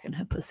bird back in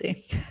her pussy.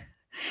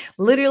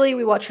 Literally,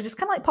 we watch her just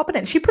kind of like pop it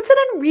in. She puts it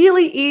in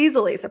really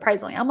easily,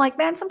 surprisingly. I'm like,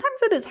 man,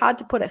 sometimes it is hard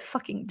to put a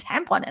fucking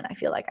tampon in. I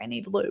feel like I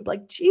need lube.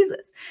 Like,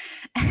 Jesus.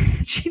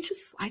 And she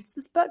just slides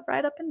this bird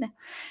right up in there.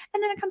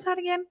 And then it comes out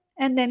again.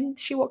 And then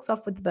she walks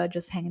off with the bird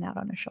just hanging out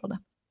on her shoulder.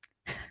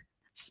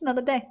 Just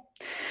another day.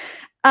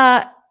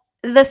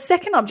 The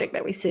second object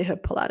that we see her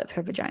pull out of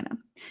her vagina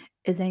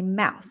is a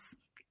mouse,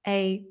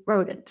 a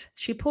rodent.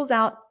 She pulls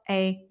out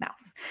a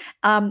mouse,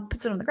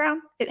 puts it on the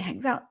ground, it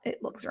hangs out,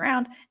 it looks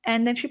around,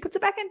 and then she puts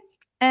it back in,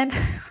 and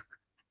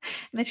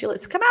then she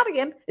lets it come out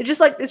again. It's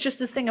just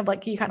this thing of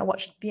like, you kind of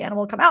watch the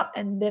animal come out,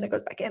 and then it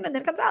goes back in, and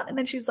then it comes out, and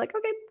then she's like,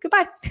 okay,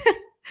 goodbye.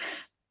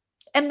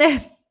 And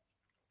then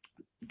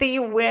the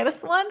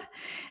weirdest one,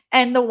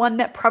 and the one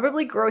that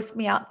probably grossed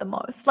me out the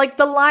most, like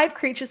the live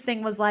creatures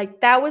thing was like,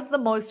 that was the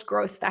most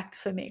gross factor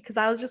for me, because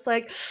I was just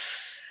like,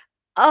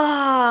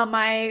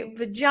 my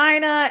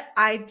vagina,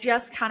 I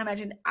just can't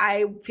imagine.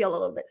 I feel a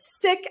little bit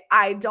sick.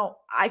 I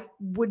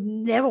would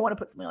never want to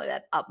put something like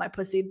that up my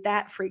pussy.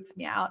 That freaks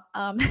me out.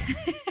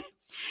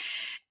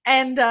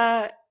 And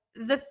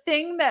the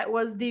thing that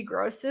was the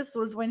grossest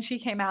was when she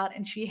came out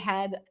and she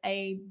had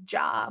a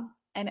jar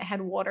and it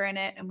had water in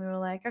it. And we were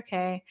like,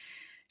 okay.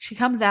 She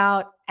comes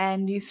out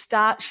and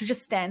she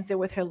just stands there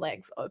with her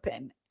legs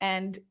open,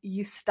 and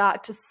you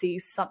start to see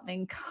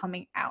something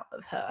coming out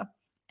of her.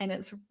 And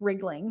it's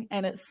wriggling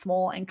and it's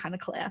small and kind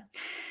of clear. And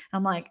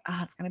I'm like,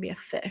 it's going to be a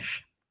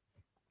fish.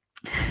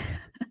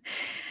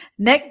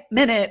 Next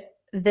minute,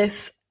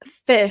 this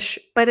fish,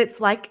 but it's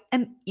like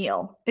an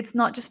eel. It's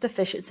not just a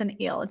fish, it's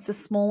an eel. It's a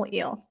small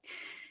eel.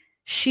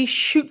 She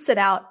shoots it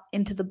out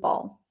into the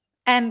bowl.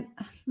 And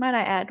might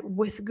I add,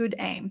 with good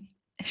aim,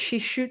 she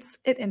shoots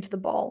it into the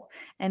bowl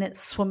and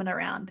it's swimming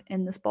around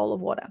in this bowl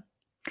of water.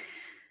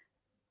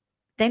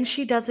 Then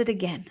she does it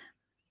again.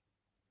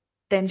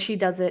 Then she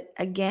does it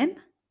again.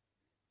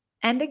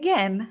 And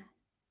again,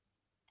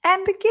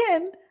 and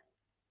again,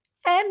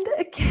 and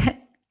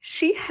again.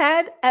 She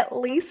had at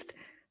least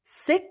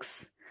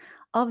 6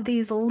 of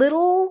these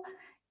little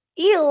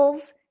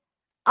eels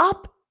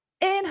up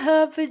in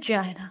her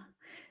vagina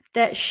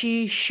that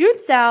she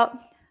shoots out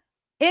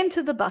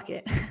into the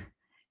bucket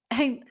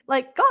and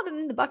like got it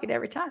in the bucket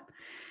every time.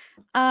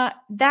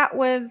 That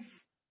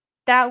was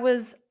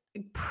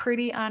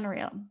pretty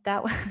unreal.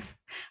 That was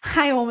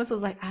I almost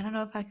was like, I don't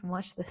know if I can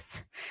watch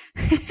this.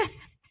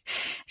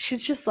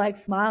 She's just like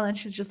smiling.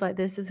 She's just like,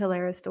 this is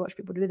hilarious to watch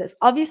people do this.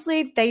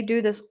 Obviously, they do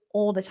this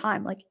all the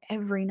time, like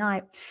every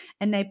night.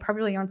 And they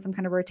probably are on some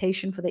kind of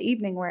rotation for the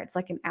evening where it's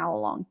like an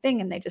hour-long thing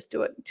and they just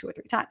do it 2 or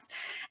 3 times.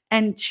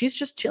 And she's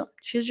just chilling.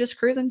 She's just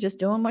cruising, just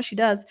doing what she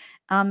does.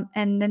 And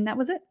then that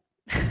was it.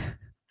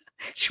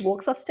 She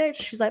walks off stage.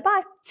 She's like,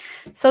 bye.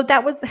 So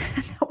that was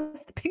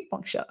the ping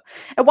pong show.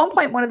 At one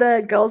point, one of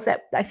the girls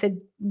that I said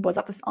was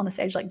up on the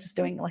stage, like just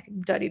doing like a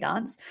dirty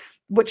dance,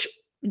 which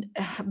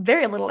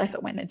very little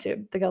effort went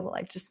into. The girls are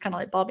like just kind of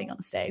like bobbing on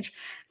the stage,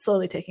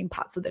 slowly taking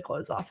parts of their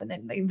clothes off, and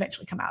then they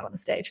eventually come out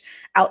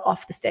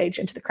off the stage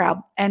into the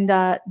crowd. And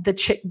the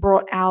chick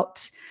brought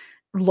out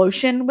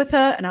lotion with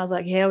her, and I was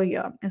like, here we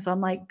go. And so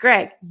I'm like,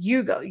 Greg,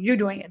 you go. You're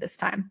doing it this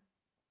time.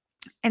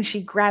 And she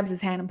grabs his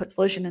hand and puts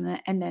lotion in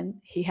it, and then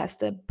he has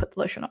to put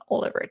the lotion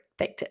all over her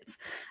fake tits.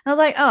 And I was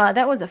like, oh,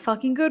 that was a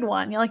fucking good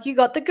one. You're like, you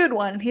got the good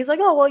one. And he's like,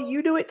 oh, well,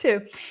 you do it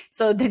too.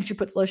 So then she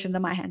puts lotion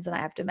in my hands, and I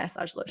have to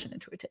massage lotion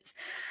into her tits.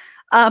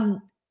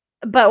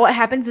 But what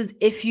happens is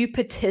if you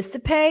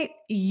participate,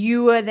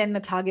 you are then the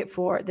target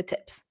for the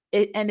tips.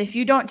 And if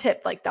you don't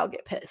tip, like they'll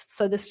get pissed.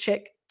 So this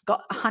chick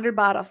got 100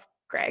 baht off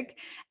Greg.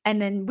 And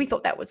then we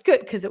thought that was good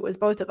because it was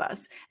both of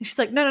us. And she's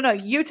like, no,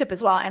 you tip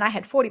as well. And I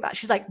had 40 baht.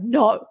 She's like,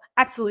 no,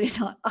 absolutely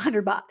not,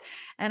 100 baht.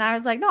 And I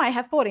was like, no, I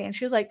have 40. And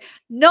she was like,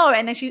 no.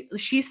 And then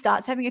she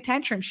starts having a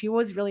tantrum. She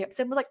was really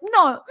upset. Was like,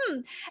 no.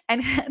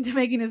 And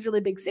making this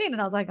really big scene.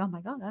 And I was like, oh my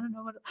God, I don't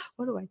know.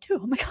 What do I do?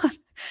 Oh my God.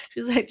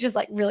 She's like, just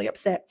like really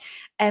upset.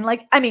 And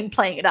like, I mean,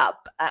 playing it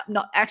up,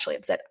 not actually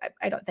upset,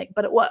 I don't think,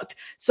 but it worked.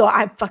 So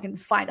I fucking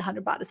find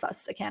 100 baht as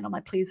fast as I can. I'm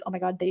like, please, oh my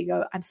God, there you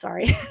go. I'm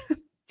sorry.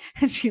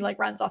 And she like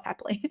runs off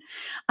happily.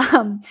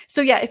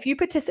 So yeah, if you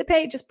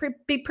participate, just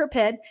be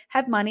prepared,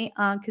 have money,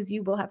 because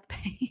you will have to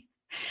pay.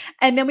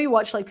 And then we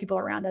watched like people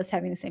around us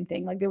having the same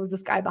thing. Like there was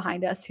this guy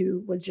behind us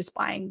who was just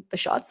buying the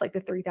shots, like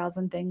the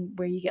 3,000 thing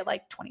where you get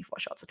like 24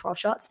 shots or 12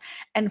 shots.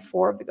 And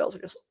 4 of the girls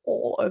were just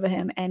all over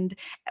him. And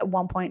at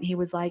one point he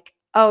was like,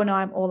 oh no,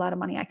 I'm all out of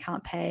money. I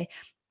can't pay.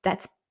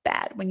 That's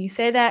bad. When you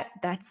say that,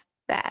 that's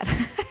bad.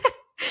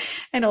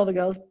 And all the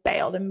girls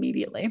bailed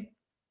immediately.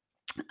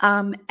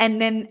 And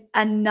then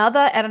at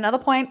another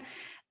point,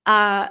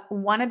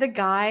 one of the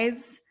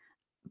guys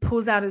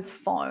pulls out his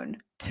phone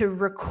to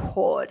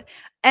record,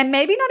 and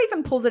maybe not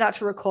even pulls it out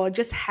to record,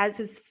 just has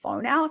his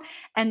phone out.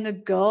 And the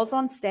girls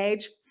on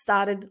stage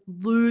started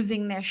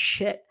losing their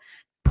shit,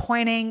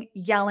 pointing,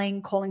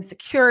 yelling, calling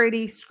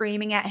security,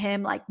 screaming at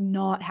him, like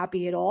not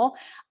happy at all.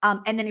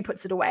 And then he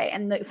puts it away.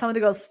 And some of the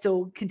girls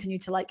still continue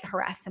to like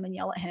harass him and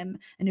yell at him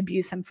and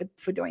abuse him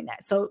for doing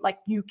that. So like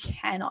you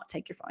cannot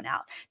take your phone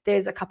out.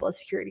 There's a couple of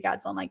security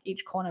guards on like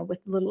each corner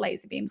with little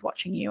laser beams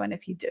watching you. And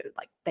if you do,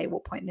 like they will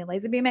point their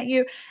laser beam at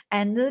you,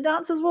 and the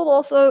dancers will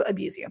also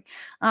abuse you.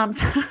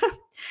 So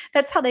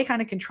that's how they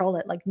kind of control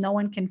it. Like no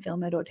one can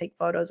film it or take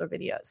photos or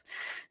videos.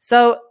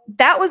 So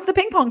that was the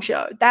ping pong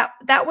show.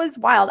 That was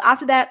wild.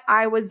 After that,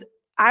 I was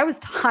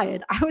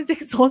tired. I was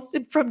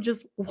exhausted from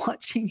just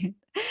watching it.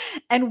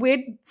 And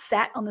we'd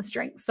sat on this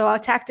drink. So our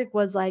tactic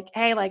was like,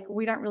 hey, like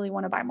we don't really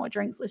want to buy more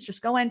drinks. Let's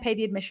just go in, pay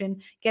the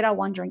admission, get our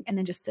one drink, and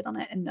then just sit on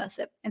it and nurse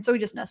it. And so we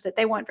just nursed it.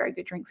 They weren't very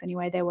good drinks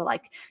anyway. They were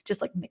like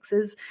just like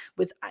mixes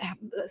with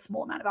a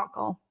small amount of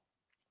alcohol.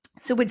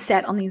 So we'd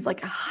sat on these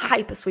like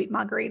hyper sweet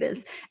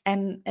margaritas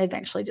and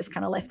eventually just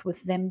kind of left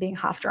with them being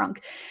half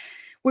drunk.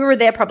 We were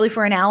there probably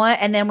for an hour,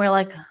 and then we're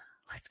like,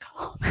 let's go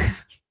home.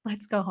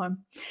 Let's go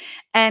home.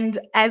 And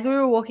as we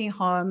were walking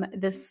home,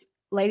 this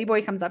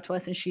ladyboy comes up to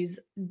us, and she's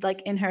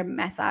like in her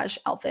massage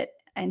outfit.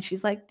 And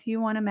she's like, do you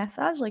want a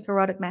massage, like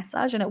erotic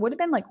massage? And it would have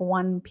been like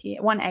 1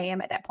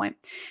 a.m. at that point.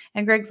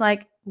 And Greg's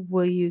like,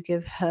 will you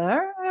give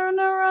her an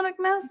erotic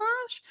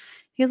massage?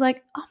 He's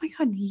like, oh my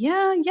God,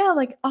 yeah.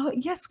 Like, oh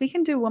yes, we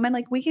can do women.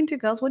 Like we can do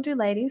girls, we'll do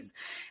ladies.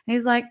 And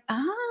he's like,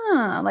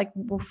 like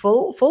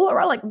full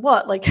or like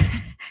what? Like,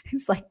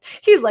 he's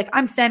like,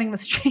 I'm standing in the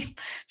street,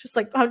 just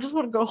like, I just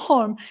want to go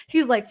home.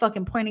 He's like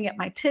fucking pointing at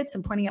my tits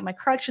and pointing at my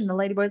crotch. And the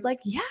ladyboy's like,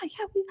 yeah,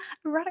 we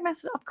erotic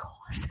massage, of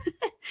course.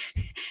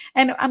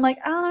 And I'm like,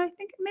 I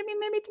think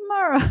maybe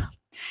tomorrow.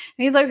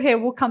 And he's like, okay,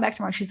 we'll come back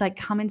tomorrow. She's like,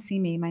 come and see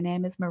me. My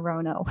name is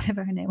Marona, or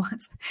whatever her name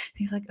was. And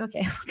he's like,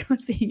 okay, we'll go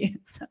see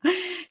you.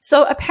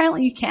 So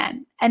apparently you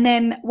can. And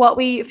then what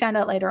we found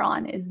out later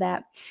on is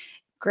that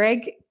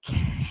Greg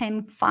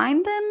can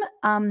find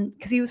them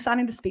because he was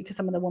starting to speak to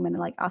some of the women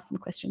and like ask some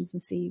questions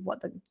and see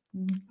what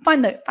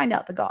find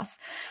out the goss.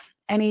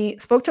 And he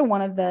spoke to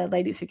one of the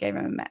ladies who gave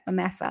him a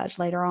massage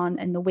later on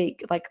in the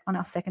week, like on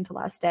our second to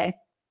last day.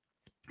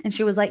 And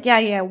she was like,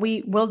 yeah,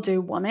 we will do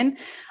woman.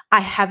 I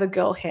have a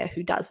girl here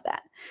who does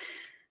that.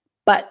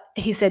 But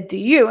he said, do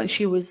you? And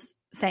she was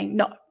saying,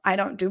 no,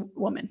 don't do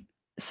women.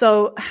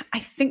 So I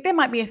think there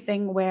might be a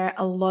thing where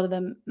a lot of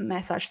the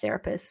massage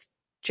therapists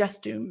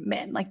just do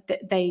men. Like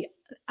they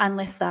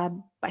unless they're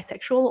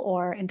bisexual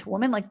or into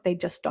women, like they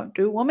just don't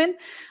do women.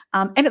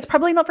 And it's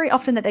probably not very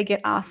often that they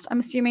get asked, I'm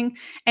assuming.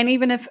 And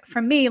even if,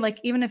 for me, like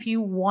even if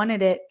you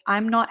wanted it,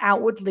 I'm not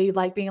outwardly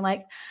like being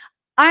like,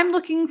 I'm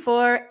looking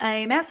for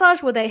a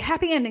massage with a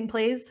happy ending,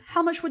 please.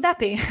 How much would that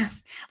be?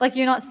 Like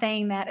you're not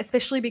saying that,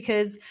 especially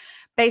because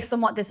based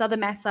on what this other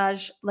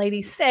massage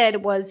lady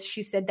said was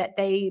she said that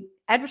they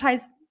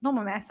advertise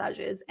normal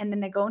massages and then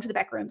they go into the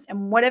back rooms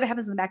and whatever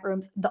happens in the back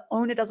rooms, the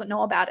owner doesn't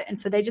know about it. And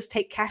so they just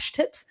take cash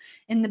tips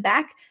in the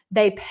back.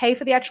 They pay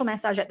for the actual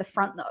massage at the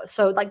front though.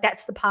 So like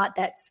that's the part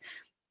that's,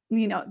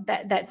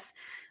 that's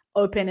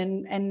open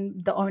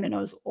and the owner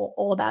knows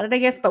all about it, I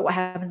guess. But what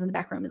happens in the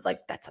back room is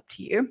like, that's up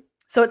to you.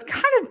 So it's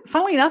kind of,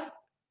 funnily enough,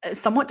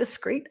 somewhat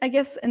discreet, I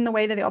guess, in the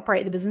way that they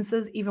operate the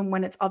businesses, even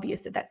when it's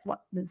obvious that that's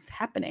what is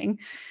happening.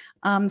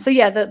 So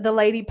yeah, the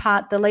lady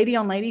part, the lady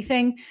on lady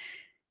thing,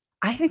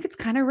 I think it's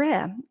kind of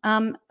rare.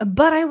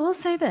 But I will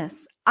say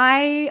this.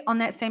 On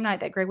that same night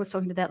that Greg was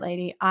talking to that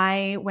lady,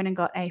 I went and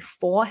got a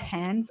 4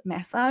 hands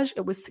massage.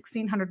 It was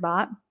 1,600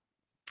 baht.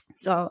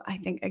 So I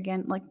think,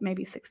 again, like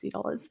maybe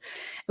 $60.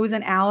 It was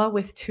an hour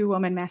with 2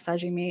 women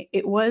massaging me.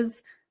 It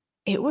was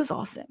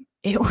awesome.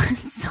 It was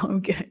so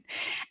good.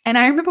 And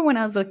I remember when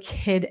I was a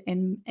kid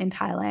in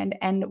Thailand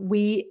and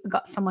we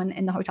got someone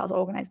in the hotel to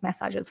organize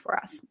massages for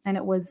us and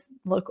it was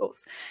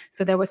locals.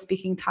 So they were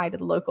speaking Thai to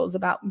the locals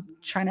about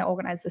trying to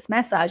organize this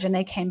massage. And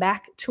they came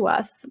back to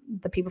us,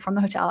 the people from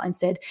the hotel, and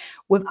said,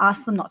 we've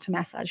asked them not to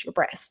massage your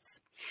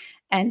breasts.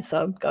 And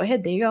so go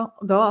ahead, there you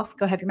go off,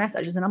 go have your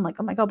massages. And I'm like,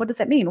 oh my God, what does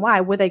that mean? Why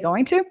were they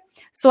going to?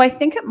 So I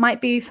think it might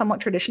be somewhat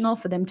traditional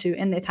for them to,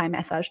 in their Thai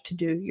massage, to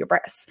do your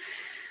breasts.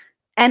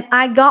 And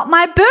I got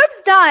my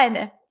boobs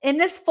done in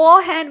this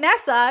 4-hand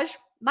massage.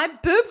 My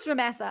boobs were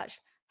massaged.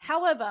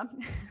 However,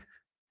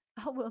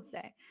 I will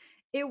say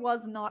it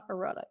was not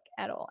erotic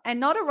at all. And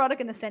not erotic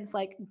in the sense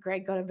like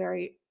Greg got a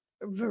very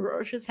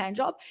ferocious hand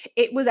job.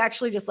 It was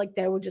actually just like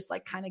they were just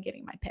like kind of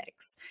getting my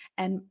pecs.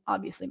 And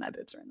obviously my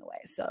boobs are in the way.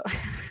 So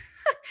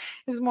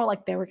it was more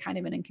like they were kind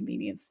of an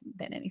inconvenience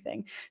than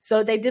anything.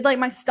 So they did like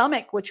my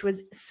stomach, which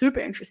was super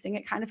interesting.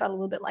 It kind of felt a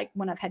little bit like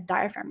when I've had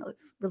diaphragm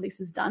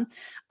releases done.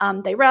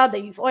 They rub, they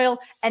use oil,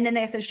 and then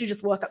they essentially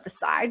just work up the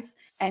sides,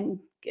 and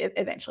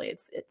eventually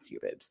it's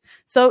your boobs.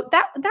 So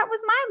that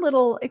was my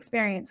little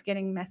experience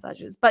getting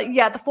massages. But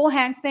yeah, the 4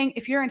 hands thing,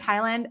 if you're in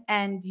Thailand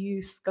and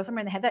you go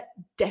somewhere and they have that,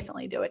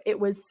 definitely do it. It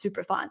was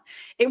super fun.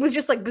 It was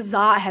just like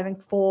bizarre having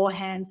 4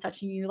 hands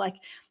touching you, like.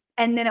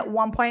 And then at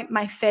one point,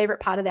 my favorite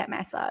part of that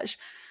massage,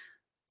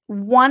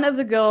 one of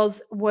the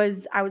girls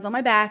I was on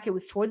my back. It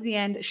was towards the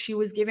end. She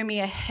was giving me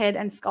a head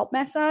and scalp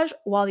massage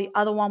while the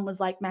other one was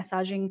like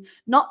massaging,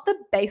 not the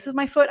base of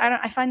my foot.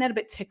 I find that a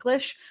bit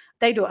ticklish.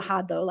 They do it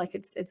hard though. Like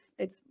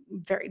it's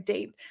very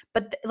deep,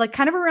 but like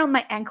kind of around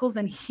my ankles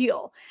and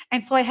heel.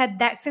 And so I had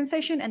that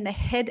sensation and the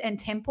head and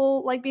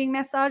temple like being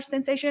massaged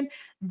sensation.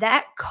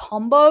 That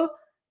combo,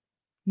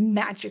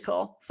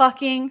 magical,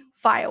 fucking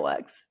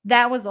fireworks.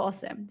 That was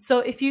awesome. So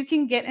if you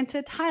can get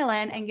into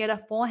Thailand and get a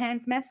 4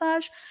 hands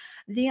massage,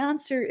 the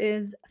answer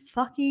is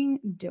fucking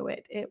do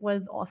it. It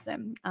was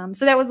awesome.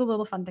 So that was a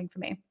little fun thing for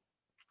me.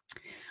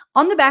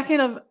 On the back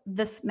end of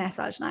this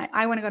massage night,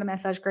 I went and got a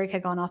massage. Greg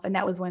had gone off, and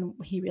that was when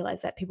he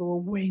realized that people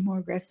were way more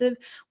aggressive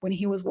when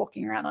he was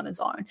walking around on his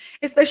own,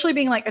 especially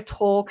being like a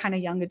tall, kind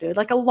of younger dude.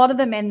 Like a lot of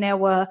the men there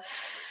were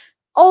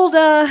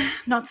older,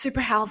 not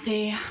super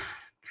healthy,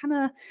 kind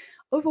of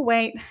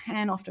overweight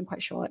and often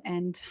quite short.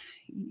 And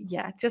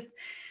yeah, just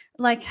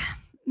like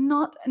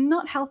not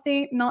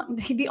healthy, not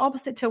the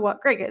opposite to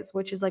what Greg is,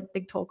 which is like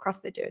big, tall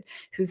CrossFit dude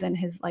who's in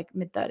his like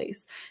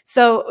mid-30s.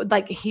 So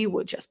like he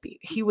was just being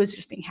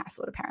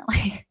hassled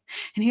apparently.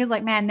 And he was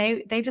like, man,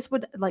 they just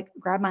would like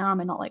grab my arm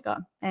and not let go.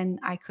 And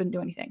I couldn't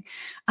do anything.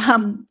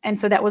 And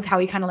so that was how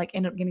he kind of like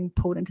ended up getting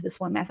pulled into this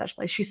one massage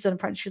place. She stood in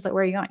front. She's like,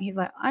 where are you going? He's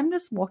like, I'm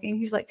just walking.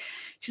 She's like,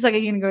 are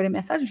you going to go to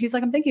massage? And he's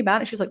like, I'm thinking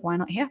about it. She's like, why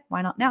not here?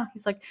 Why not now?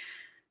 He's like,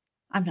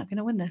 I'm not going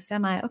to win this.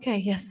 Am I? Okay.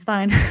 Yes,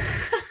 fine.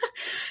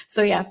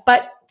 So yeah,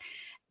 but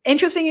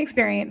interesting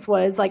experience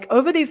was like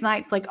over these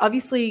nights, like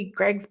obviously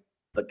Greg's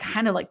but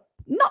kind of like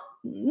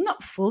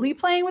not fully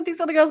playing with these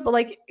other girls, but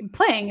like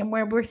playing, and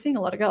we're seeing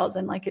a lot of girls,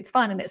 and like it's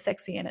fun and it's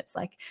sexy and it's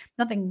like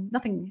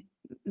nothing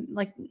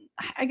like,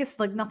 I guess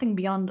like nothing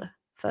beyond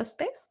first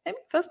base, maybe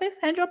first base,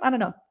 hand job, I don't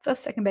know,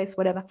 first, second base,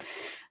 whatever,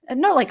 and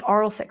not like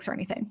oral sex or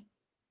anything.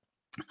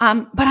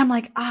 But I'm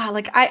like,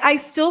 I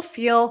still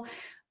feel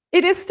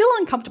it is still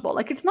uncomfortable.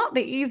 Like it's not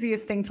the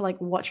easiest thing to like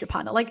watch your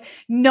partner. Like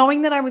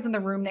knowing that I was in the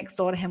room next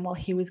door to him while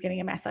he was getting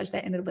a massage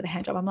that ended with a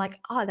hand job, I'm like,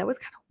 that was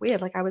kind of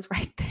weird. Like I was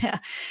right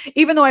there,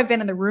 even though I've been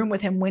in the room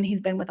with him when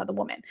he's been with other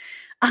women.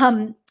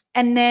 And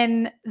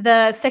then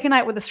the second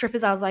night with the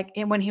strippers, I was like,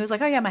 and when he was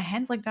like, oh yeah, my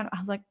hand's like done, I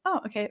was like, oh,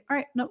 okay, all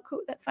right, no,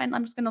 cool, that's fine.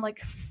 I'm just gonna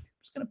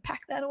just going to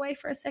pack that away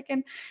for a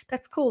second.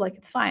 That's cool. Like,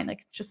 it's fine.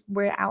 Like, it's just,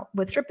 we're out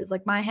with strippers.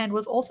 Like, my hand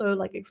was also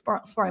like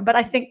exploring, but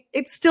I think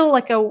it's still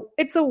like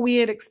it's a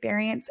weird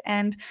experience,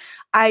 and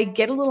I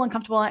get a little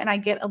uncomfortable and I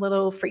get a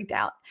little freaked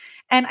out.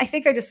 And I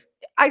think I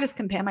just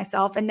compare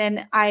myself, and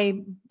then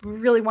I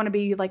really want to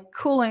be like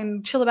cool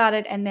and chill about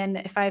it. And then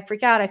if I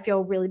freak out, I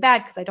feel really bad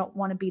because I don't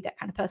want to be that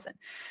kind of person.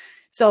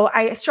 So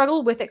I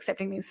struggle with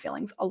accepting these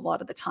feelings a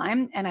lot of the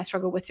time, and I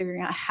struggle with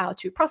figuring out how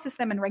to process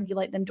them and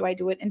regulate them. Do I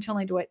do it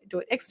internally? Do I do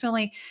it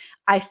externally?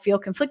 I feel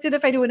conflicted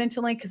if I do it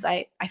internally, because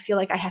I feel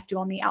like I have to,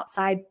 on the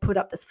outside, put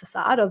up this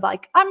facade of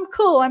like, I'm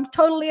cool, I'm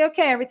totally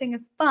okay, everything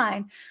is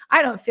fine.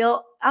 I don't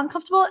feel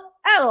uncomfortable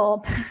at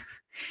all.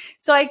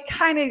 So I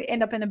kind of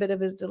end up in a bit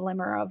of a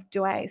dilemma of,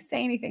 do I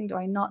say anything? Do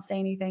I not say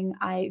anything?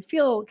 I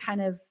feel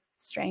kind of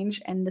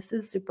strange, and this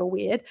is super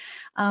weird.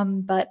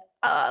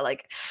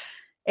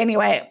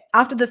 Anyway,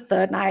 after the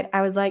third night,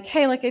 I was like,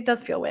 hey, like, it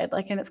does feel weird,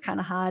 like, and it's kind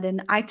of hard.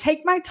 And I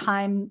take my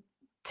time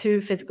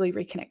to physically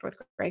reconnect with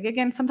Greg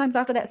again sometimes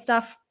after that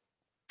stuff.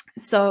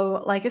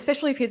 So, like,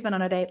 especially if he's been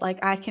on a date,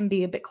 like, I can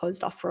be a bit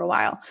closed off for a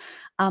while.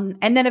 And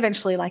then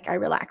eventually, like, I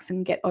relax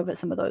and get over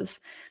some of those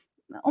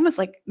almost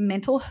like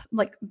mental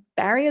like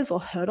barriers or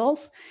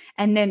hurdles,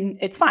 and then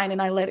it's fine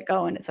and I let it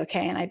go and it's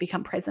okay and I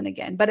become present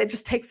again. But it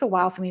just takes a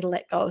while for me to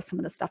let go of some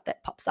of the stuff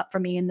that pops up for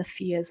me, and the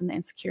fears and the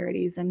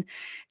insecurities and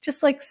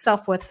just like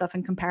self-worth stuff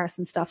and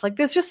comparison stuff. Like,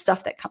 there's just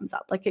stuff that comes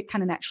up, like, it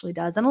kind of naturally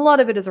does. And a lot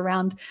of it is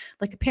around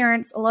like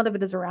appearance, a lot of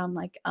it is around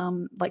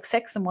like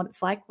sex and what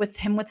it's like with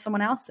him with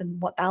someone else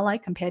and what they're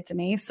like compared to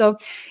me. So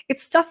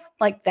it's stuff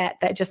like that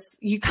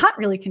just, you can't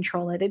really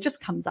control it. It just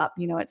comes up,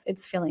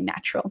 it's fairly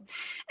natural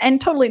and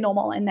totally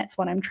normal. And that's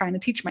what I'm trying to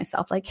teach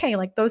myself. Like, hey,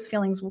 like, those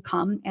feelings will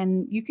come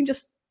and you can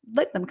just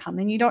let them come,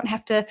 and you don't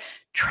have to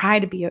try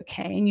to be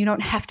okay, and you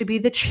don't have to be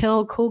the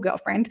chill, cool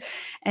girlfriend.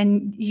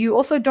 And you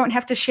also don't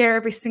have to share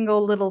every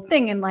single little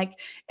thing and like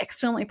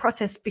externally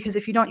process, because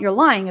if you don't, you're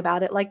lying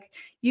about it. Like,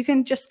 you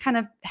can just kind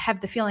of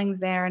have the feelings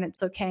there and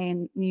it's okay.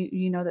 And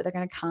you know that they're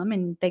going to come,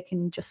 and they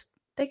can just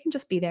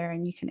be there,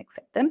 and you can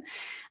accept them,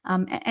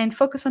 and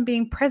focus on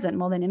being present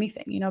more than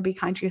anything. Be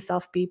kind to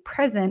yourself, be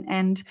present,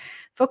 and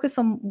focus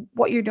on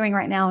what you're doing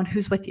right now and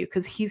who's with you,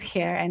 because he's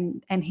here,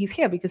 and he's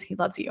here because he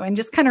loves you. And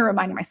just kind of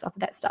reminding myself of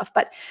that stuff.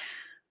 But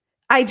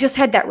I just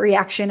had that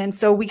reaction. And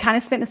so we kind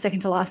of spent the second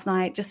to last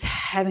night just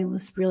having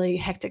this really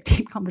hectic,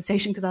 deep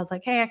conversation, because I was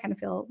like, hey, I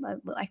feel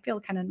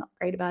kind of not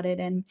great about it.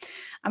 And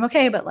I'm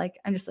okay, but like,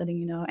 I'm just letting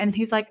you know. And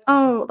he's like,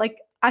 oh, like,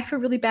 I feel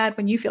really bad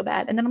when you feel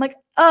bad. And then I'm like,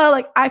 oh,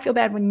 like, I feel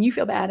bad when you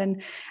feel bad.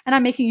 And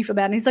I'm making you feel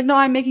bad. And he's like, no,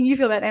 I'm making you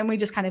feel bad. And we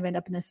just kind of end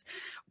up in this.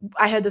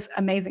 I heard this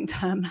amazing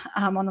term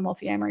on the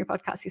Multi-Amory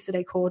podcast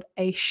yesterday called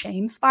a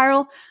shame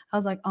spiral. I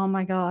was like, oh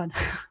my God.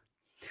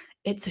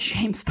 It's a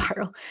shame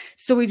spiral.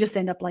 So we just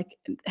end up like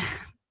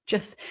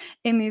just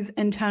in these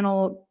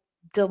internal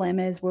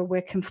dilemmas where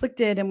we're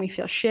conflicted and we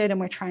feel shit, and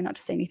we're trying not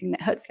to say anything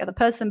that hurts the other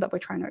person, but we're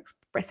trying to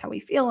express how we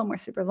feel, and we're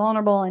super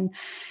vulnerable. And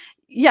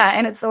yeah,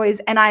 and it's always,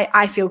 and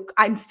I feel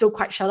I'm still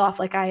quite shut off.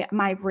 Like,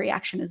 my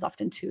reaction is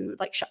often to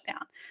like shut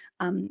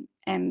down.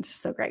 And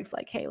so Greg's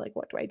like, hey, like,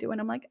 what do I do?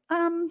 And I'm like,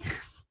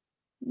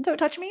 don't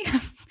touch me.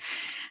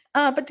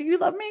 But do you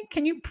love me?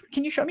 Can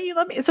you show me you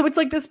love me? So it's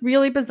like this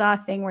really bizarre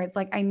thing where it's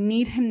like, I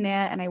need him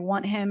there, and I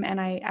want him,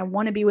 and I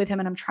want to be with him,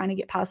 and I'm trying to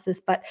get past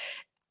this. But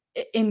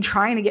in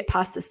trying to get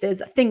past this,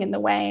 there's a thing in the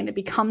way, and it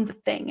becomes a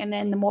thing. And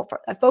then the more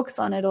I focus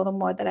on it, or the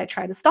more that I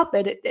try to stop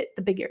it,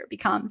 the bigger it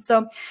becomes.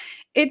 So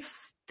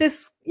it's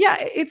this, yeah,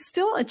 it's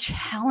still a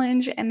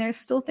challenge, and there's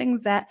still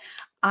things that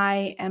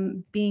I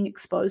am being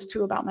exposed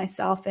to about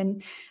myself,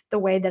 and the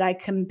way that I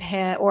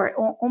compare or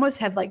almost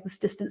have like this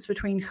distance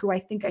between who I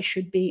think I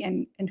should be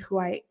and who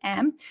I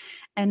am.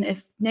 And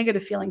if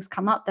negative feelings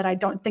come up that I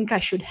don't think I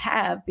should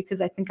have,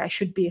 because I think I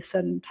should be a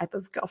certain type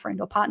of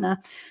girlfriend or partner,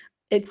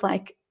 it's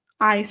like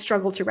I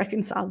struggle to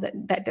reconcile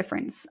that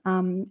difference.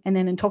 And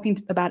then in talking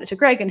about it to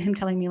Greg, and him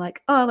telling me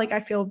like, oh, like,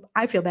 I feel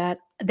bad,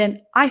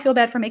 then I feel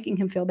bad for making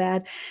him feel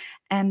bad.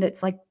 And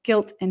it's like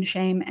guilt and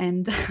shame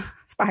and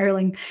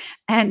spiraling.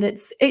 And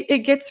it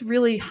gets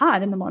really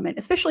hard in the moment,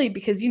 especially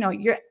because,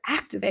 you're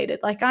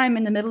activated. Like, I'm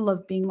in the middle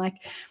of being like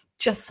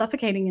just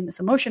suffocating in this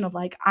emotion of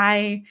like,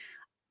 I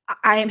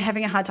am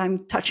having a hard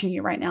time touching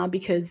you right now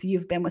because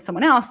you've been with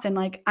someone else, and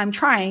like, I'm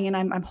trying, and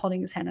I'm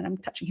holding his hand and I'm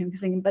touching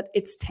him, but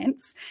it's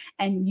tense,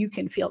 and you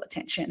can feel the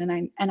tension.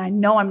 And I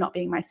know I'm not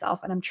being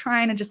myself, and I'm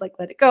trying to just like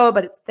let it go,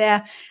 but it's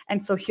there.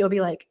 And so he'll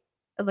be like,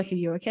 are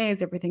you okay?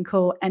 Is everything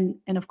cool? And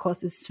of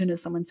course, as soon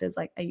as someone says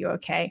like, are you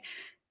okay?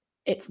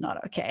 It's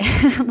not okay.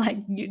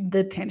 Like,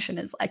 the tension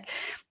is like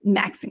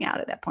maxing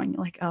out at that point.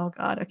 You're like, oh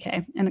God,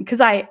 okay. And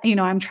because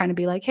I'm trying to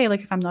be like, hey,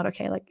 like, if I'm not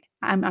okay, like,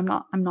 I'm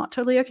not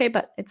totally okay,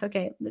 but it's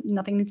okay.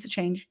 Nothing needs to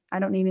change. I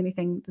don't need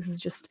anything. This is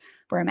just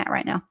where I'm at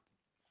right now.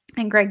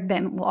 And Greg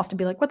then will often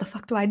be like, what the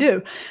fuck do I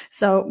do?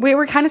 So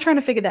we're kind of trying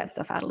to figure that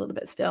stuff out a little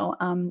bit still.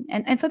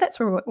 And so that's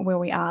where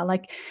we are.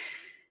 Like,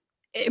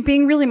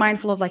 being really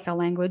mindful of like our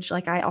language.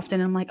 Like I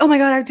often am like, oh my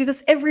God, I do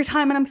this every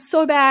time and I'm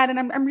so bad and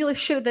I'm really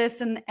shit at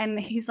this. And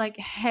he's like,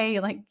 hey,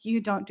 like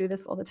you don't do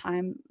this all the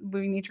time.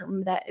 We need to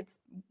remember that it's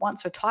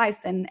once or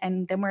twice. And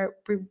then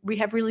we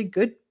have really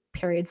good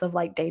periods of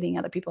like dating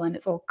other people and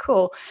it's all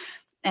cool.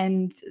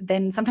 And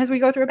then sometimes we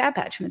go through a bad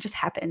patch and it just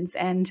happens.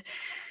 And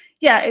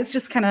yeah, it's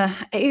just kind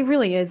of, it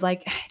really is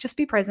like, just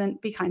be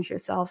present, be kind to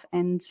yourself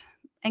and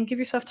give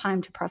yourself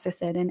time to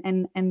process it.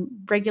 And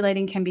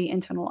regulating can be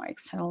internal or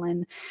external.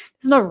 And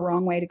there's no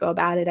wrong way to go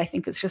about it. I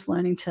think it's just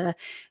learning to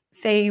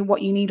say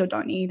what you need or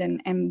don't need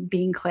and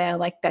being clear.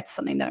 Like that's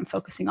something that I'm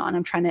focusing on.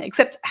 I'm trying to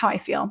accept how I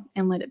feel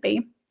and let it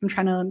be. I'm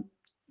trying to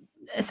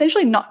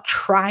essentially not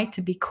try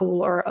to be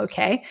cool or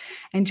okay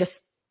and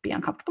just be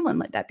uncomfortable and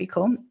let that be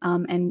cool.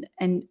 And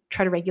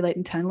try to regulate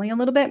internally a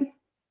little bit.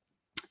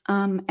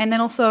 And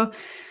then also,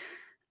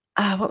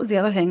 what was the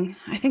other thing?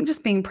 I think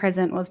just being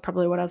present was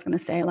probably what I was going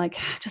to say. Like,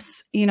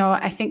 just,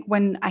 I think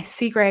when I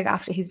see Greg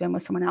after he's been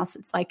with someone else,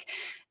 it's like,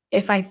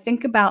 if I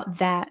think about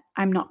that,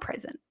 I'm not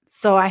present.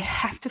 So I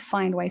have to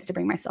find ways to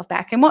bring myself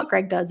back. And what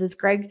Greg does is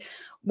Greg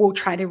will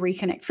try to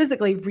reconnect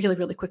physically really,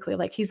 really quickly.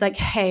 Like he's like,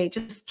 hey,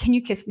 just, can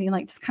you kiss me?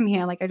 Like, just come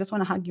here. Like, I just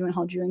want to hug you and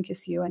hold you and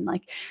kiss you and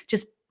like,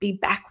 just be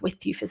back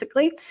with you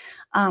physically.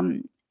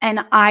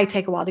 And I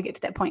take a while to get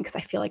to that point because I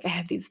feel like I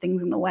have these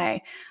things in the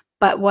way.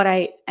 But what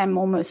I am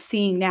almost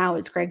seeing now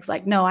is Greg's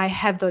like, no, I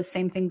have those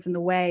same things in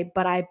the way,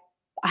 but I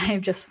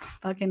just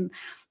fucking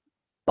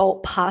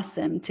bolt past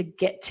them to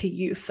get to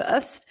you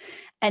first.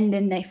 And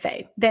then they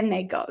fade, then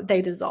they go, they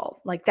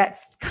dissolve. Like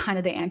that's kind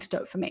of the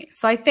antidote for me.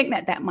 So I think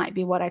that might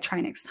be what I try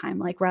next time,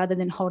 like rather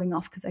than holding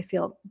off because I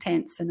feel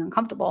tense and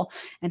uncomfortable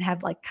and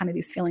have like kind of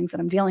these feelings that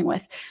I'm dealing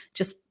with,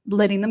 just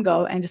letting them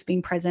go and just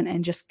being present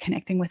and just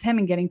connecting with him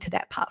and getting to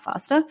that part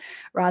faster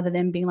rather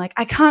than being like,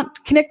 I can't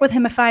connect with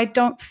him if I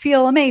don't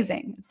feel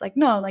amazing. It's like,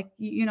 no, like,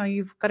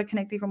 you've got to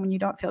connect even when you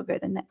don't feel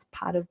good. And that's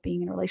part of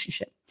being in a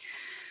relationship.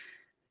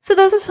 So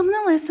those are some of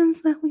the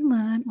lessons that we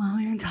learned while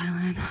we were in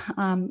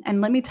Thailand. And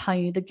let me tell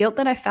you, the guilt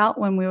that I felt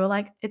when we were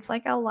like, it's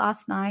like our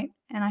last night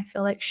and I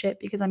feel like shit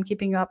because I'm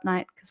keeping you up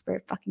night because we're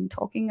fucking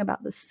talking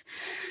about this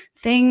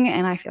thing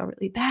and I feel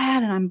really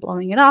bad and I'm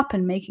blowing it up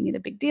and making it a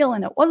big deal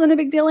and it wasn't a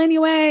big deal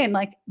anyway. And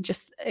like,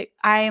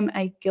 I am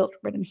a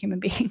guilt-ridden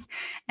human being.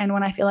 And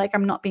when I feel like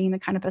I'm not being the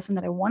kind of person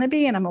that I want to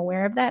be and I'm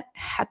aware of that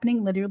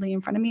happening literally in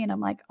front of me and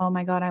I'm like, oh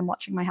my God, I'm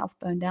watching my house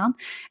burn down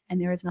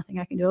and there is nothing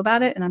I can do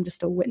about it and I'm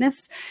just a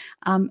witness.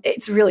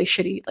 It's really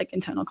shitty, like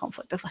internal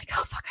conflict of like,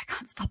 oh fuck, I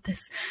can't stop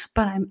this,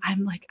 but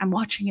I'm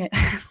watching it.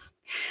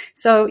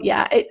 So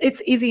yeah,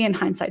 it's easy in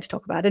hindsight to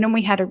talk about it. And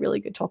we had a really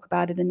good talk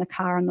about it in the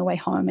car on the way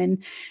home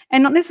and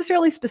not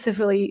necessarily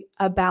specifically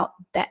about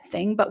that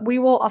thing, but we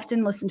will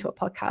often listen to a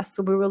podcast.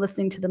 So we were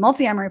listening to the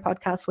Multi-Amory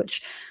podcast,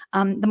 which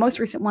the most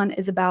recent one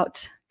is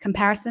about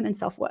comparison and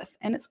self-worth.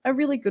 And it's a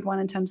really good one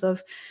in terms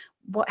of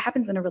what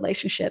happens in a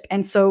relationship.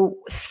 And so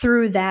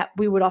through that,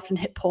 we would often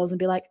hit pause and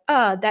be like,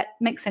 that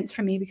makes sense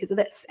for me because of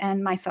this.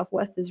 And my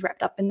self-worth is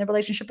wrapped up in the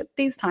relationship at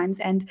these times.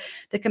 And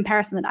the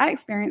comparison that I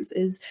experience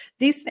is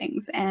these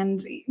things.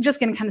 And just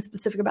getting kind of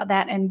specific about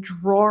that and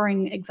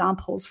drawing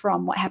examples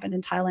from what happened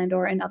in Thailand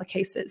or in other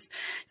cases.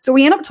 So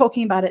we end up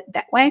talking about it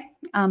that way,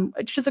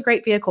 which is a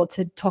great vehicle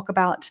to talk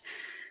about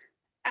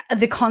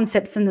the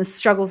concepts and the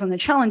struggles and the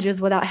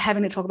challenges without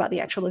having to talk about the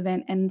actual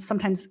event and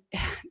sometimes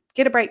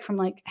get a break from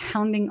like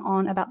hounding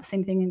on about the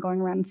same thing and going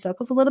around in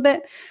circles a little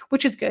bit,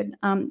 which is good.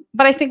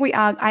 But I think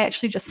I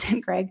actually just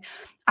sent Greg,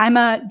 I'm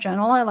a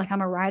journaler, like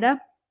I'm a writer.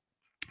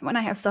 When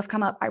I have stuff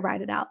come up, I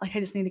write it out. Like I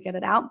just need to get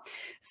it out.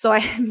 So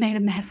I made a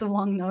massive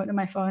long note on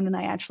my phone and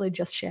I actually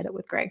just shared it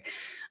with Greg.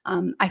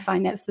 I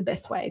find that's the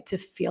best way to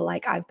feel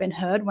like I've been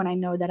heard when I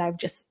know that I've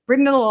just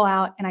written it all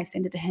out and I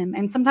send it to him.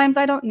 And sometimes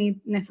I don't need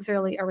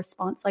necessarily a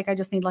response. Like I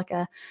just need like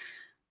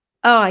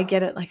oh, I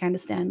get it. Like I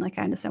understand what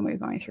you're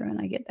going through and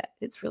I get that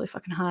it's really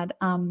fucking hard.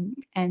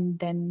 And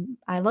then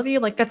I love you.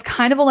 Like that's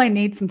kind of all I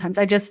need sometimes.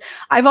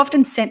 I've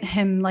often sent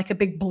him like a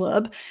big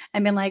blurb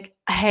and been like,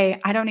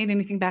 hey, I don't need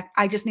anything back.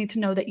 I just need to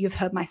know that you've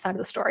heard my side of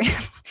the story,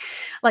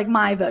 like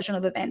my version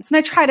of events. And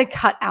I try to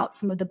cut out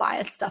some of the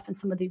bias stuff and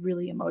some of the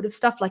really emotive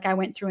stuff. Like I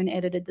went through and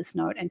edited this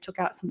note and took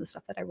out some of the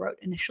stuff that I wrote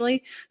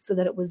initially so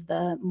that it was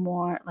the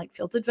more like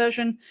filtered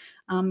version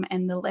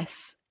and the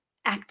less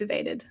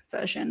activated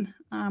version.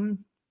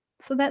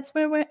 So that's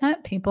where we're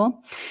at,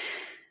 people.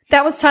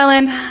 That was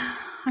Thailand.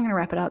 I'm gonna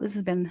wrap it up. This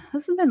has been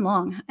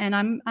long, and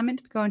I'm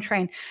meant to go and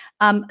train.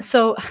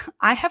 So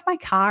I have my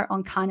car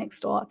on Car Next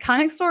Door. Car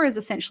Next Door is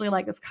essentially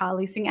like this car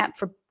leasing app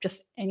for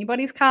just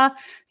anybody's car.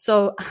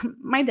 So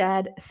my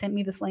dad sent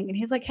me this link, and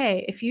he's like,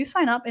 "Hey, if you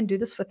sign up and do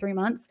this for 3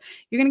 months,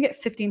 you're gonna get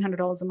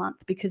 $1,500 a month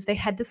because they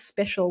had this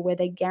special where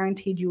they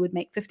guaranteed you would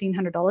make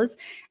 $1,500,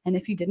 and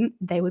if you didn't,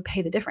 they would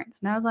pay the difference."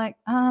 And I was like,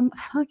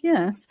 fuck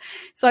yes.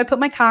 So I put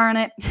my car on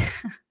it.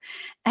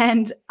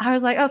 And I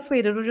was like, oh,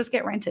 sweet, it'll just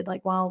get rented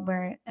like while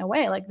we're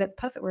away. Like, that's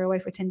perfect. We're away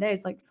for 10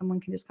 days. Like, someone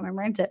can just come and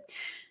rent it.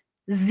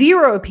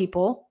 0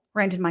 people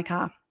rented my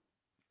car.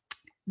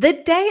 The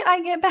day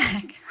I get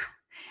back,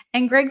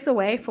 And Greg's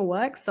away for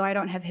work, so I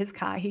don't have his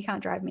car. He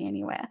can't drive me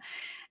anywhere.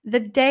 The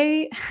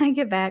day I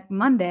get back,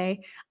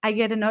 Monday, I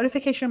get a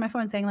notification on my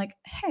phone saying like,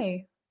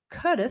 hey,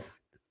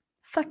 Curtis,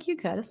 fuck you,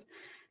 Curtis.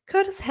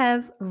 Curtis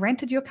has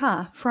rented your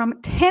car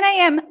from 10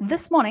 a.m.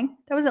 this morning.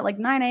 That was at like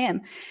 9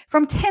 a.m.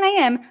 From 10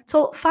 a.m.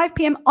 till 5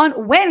 p.m.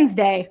 on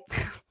Wednesday.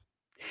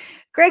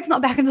 Greg's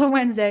not back until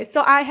Wednesday.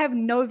 So I have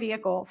no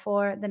vehicle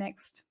for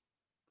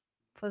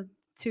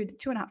two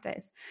and a half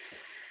days.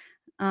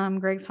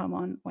 Greg's home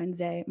on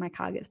Wednesday. My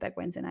car gets back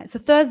Wednesday night. So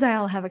Thursday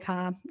I'll have a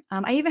car.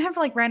 I even have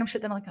like random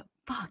shit that I'm like,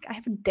 fuck, I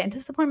have a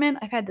dentist appointment.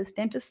 I've had this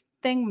dentist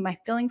thing. My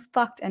filling's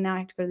fucked. And now I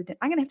have to go to the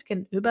dentist. I'm going to have to get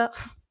an Uber.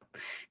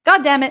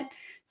 God damn it.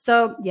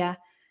 So yeah,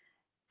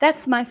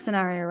 that's my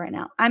scenario right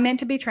now. I'm meant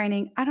to be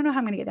training. I don't know how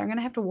I'm going to get there. I'm going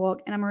to have to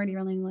walk and I'm already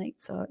running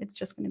late. So it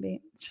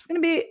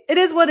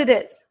is what it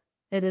is.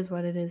 It is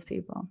what it is,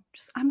 people.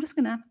 I'm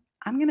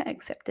going to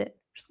accept it.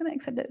 I'm just going to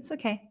accept that it's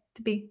okay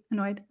to be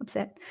annoyed,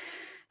 upset,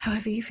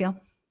 however you feel.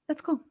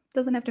 That's cool.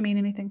 Doesn't have to mean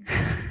anything.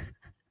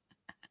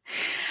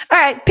 All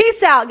right.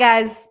 Peace out,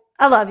 guys.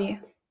 I love you.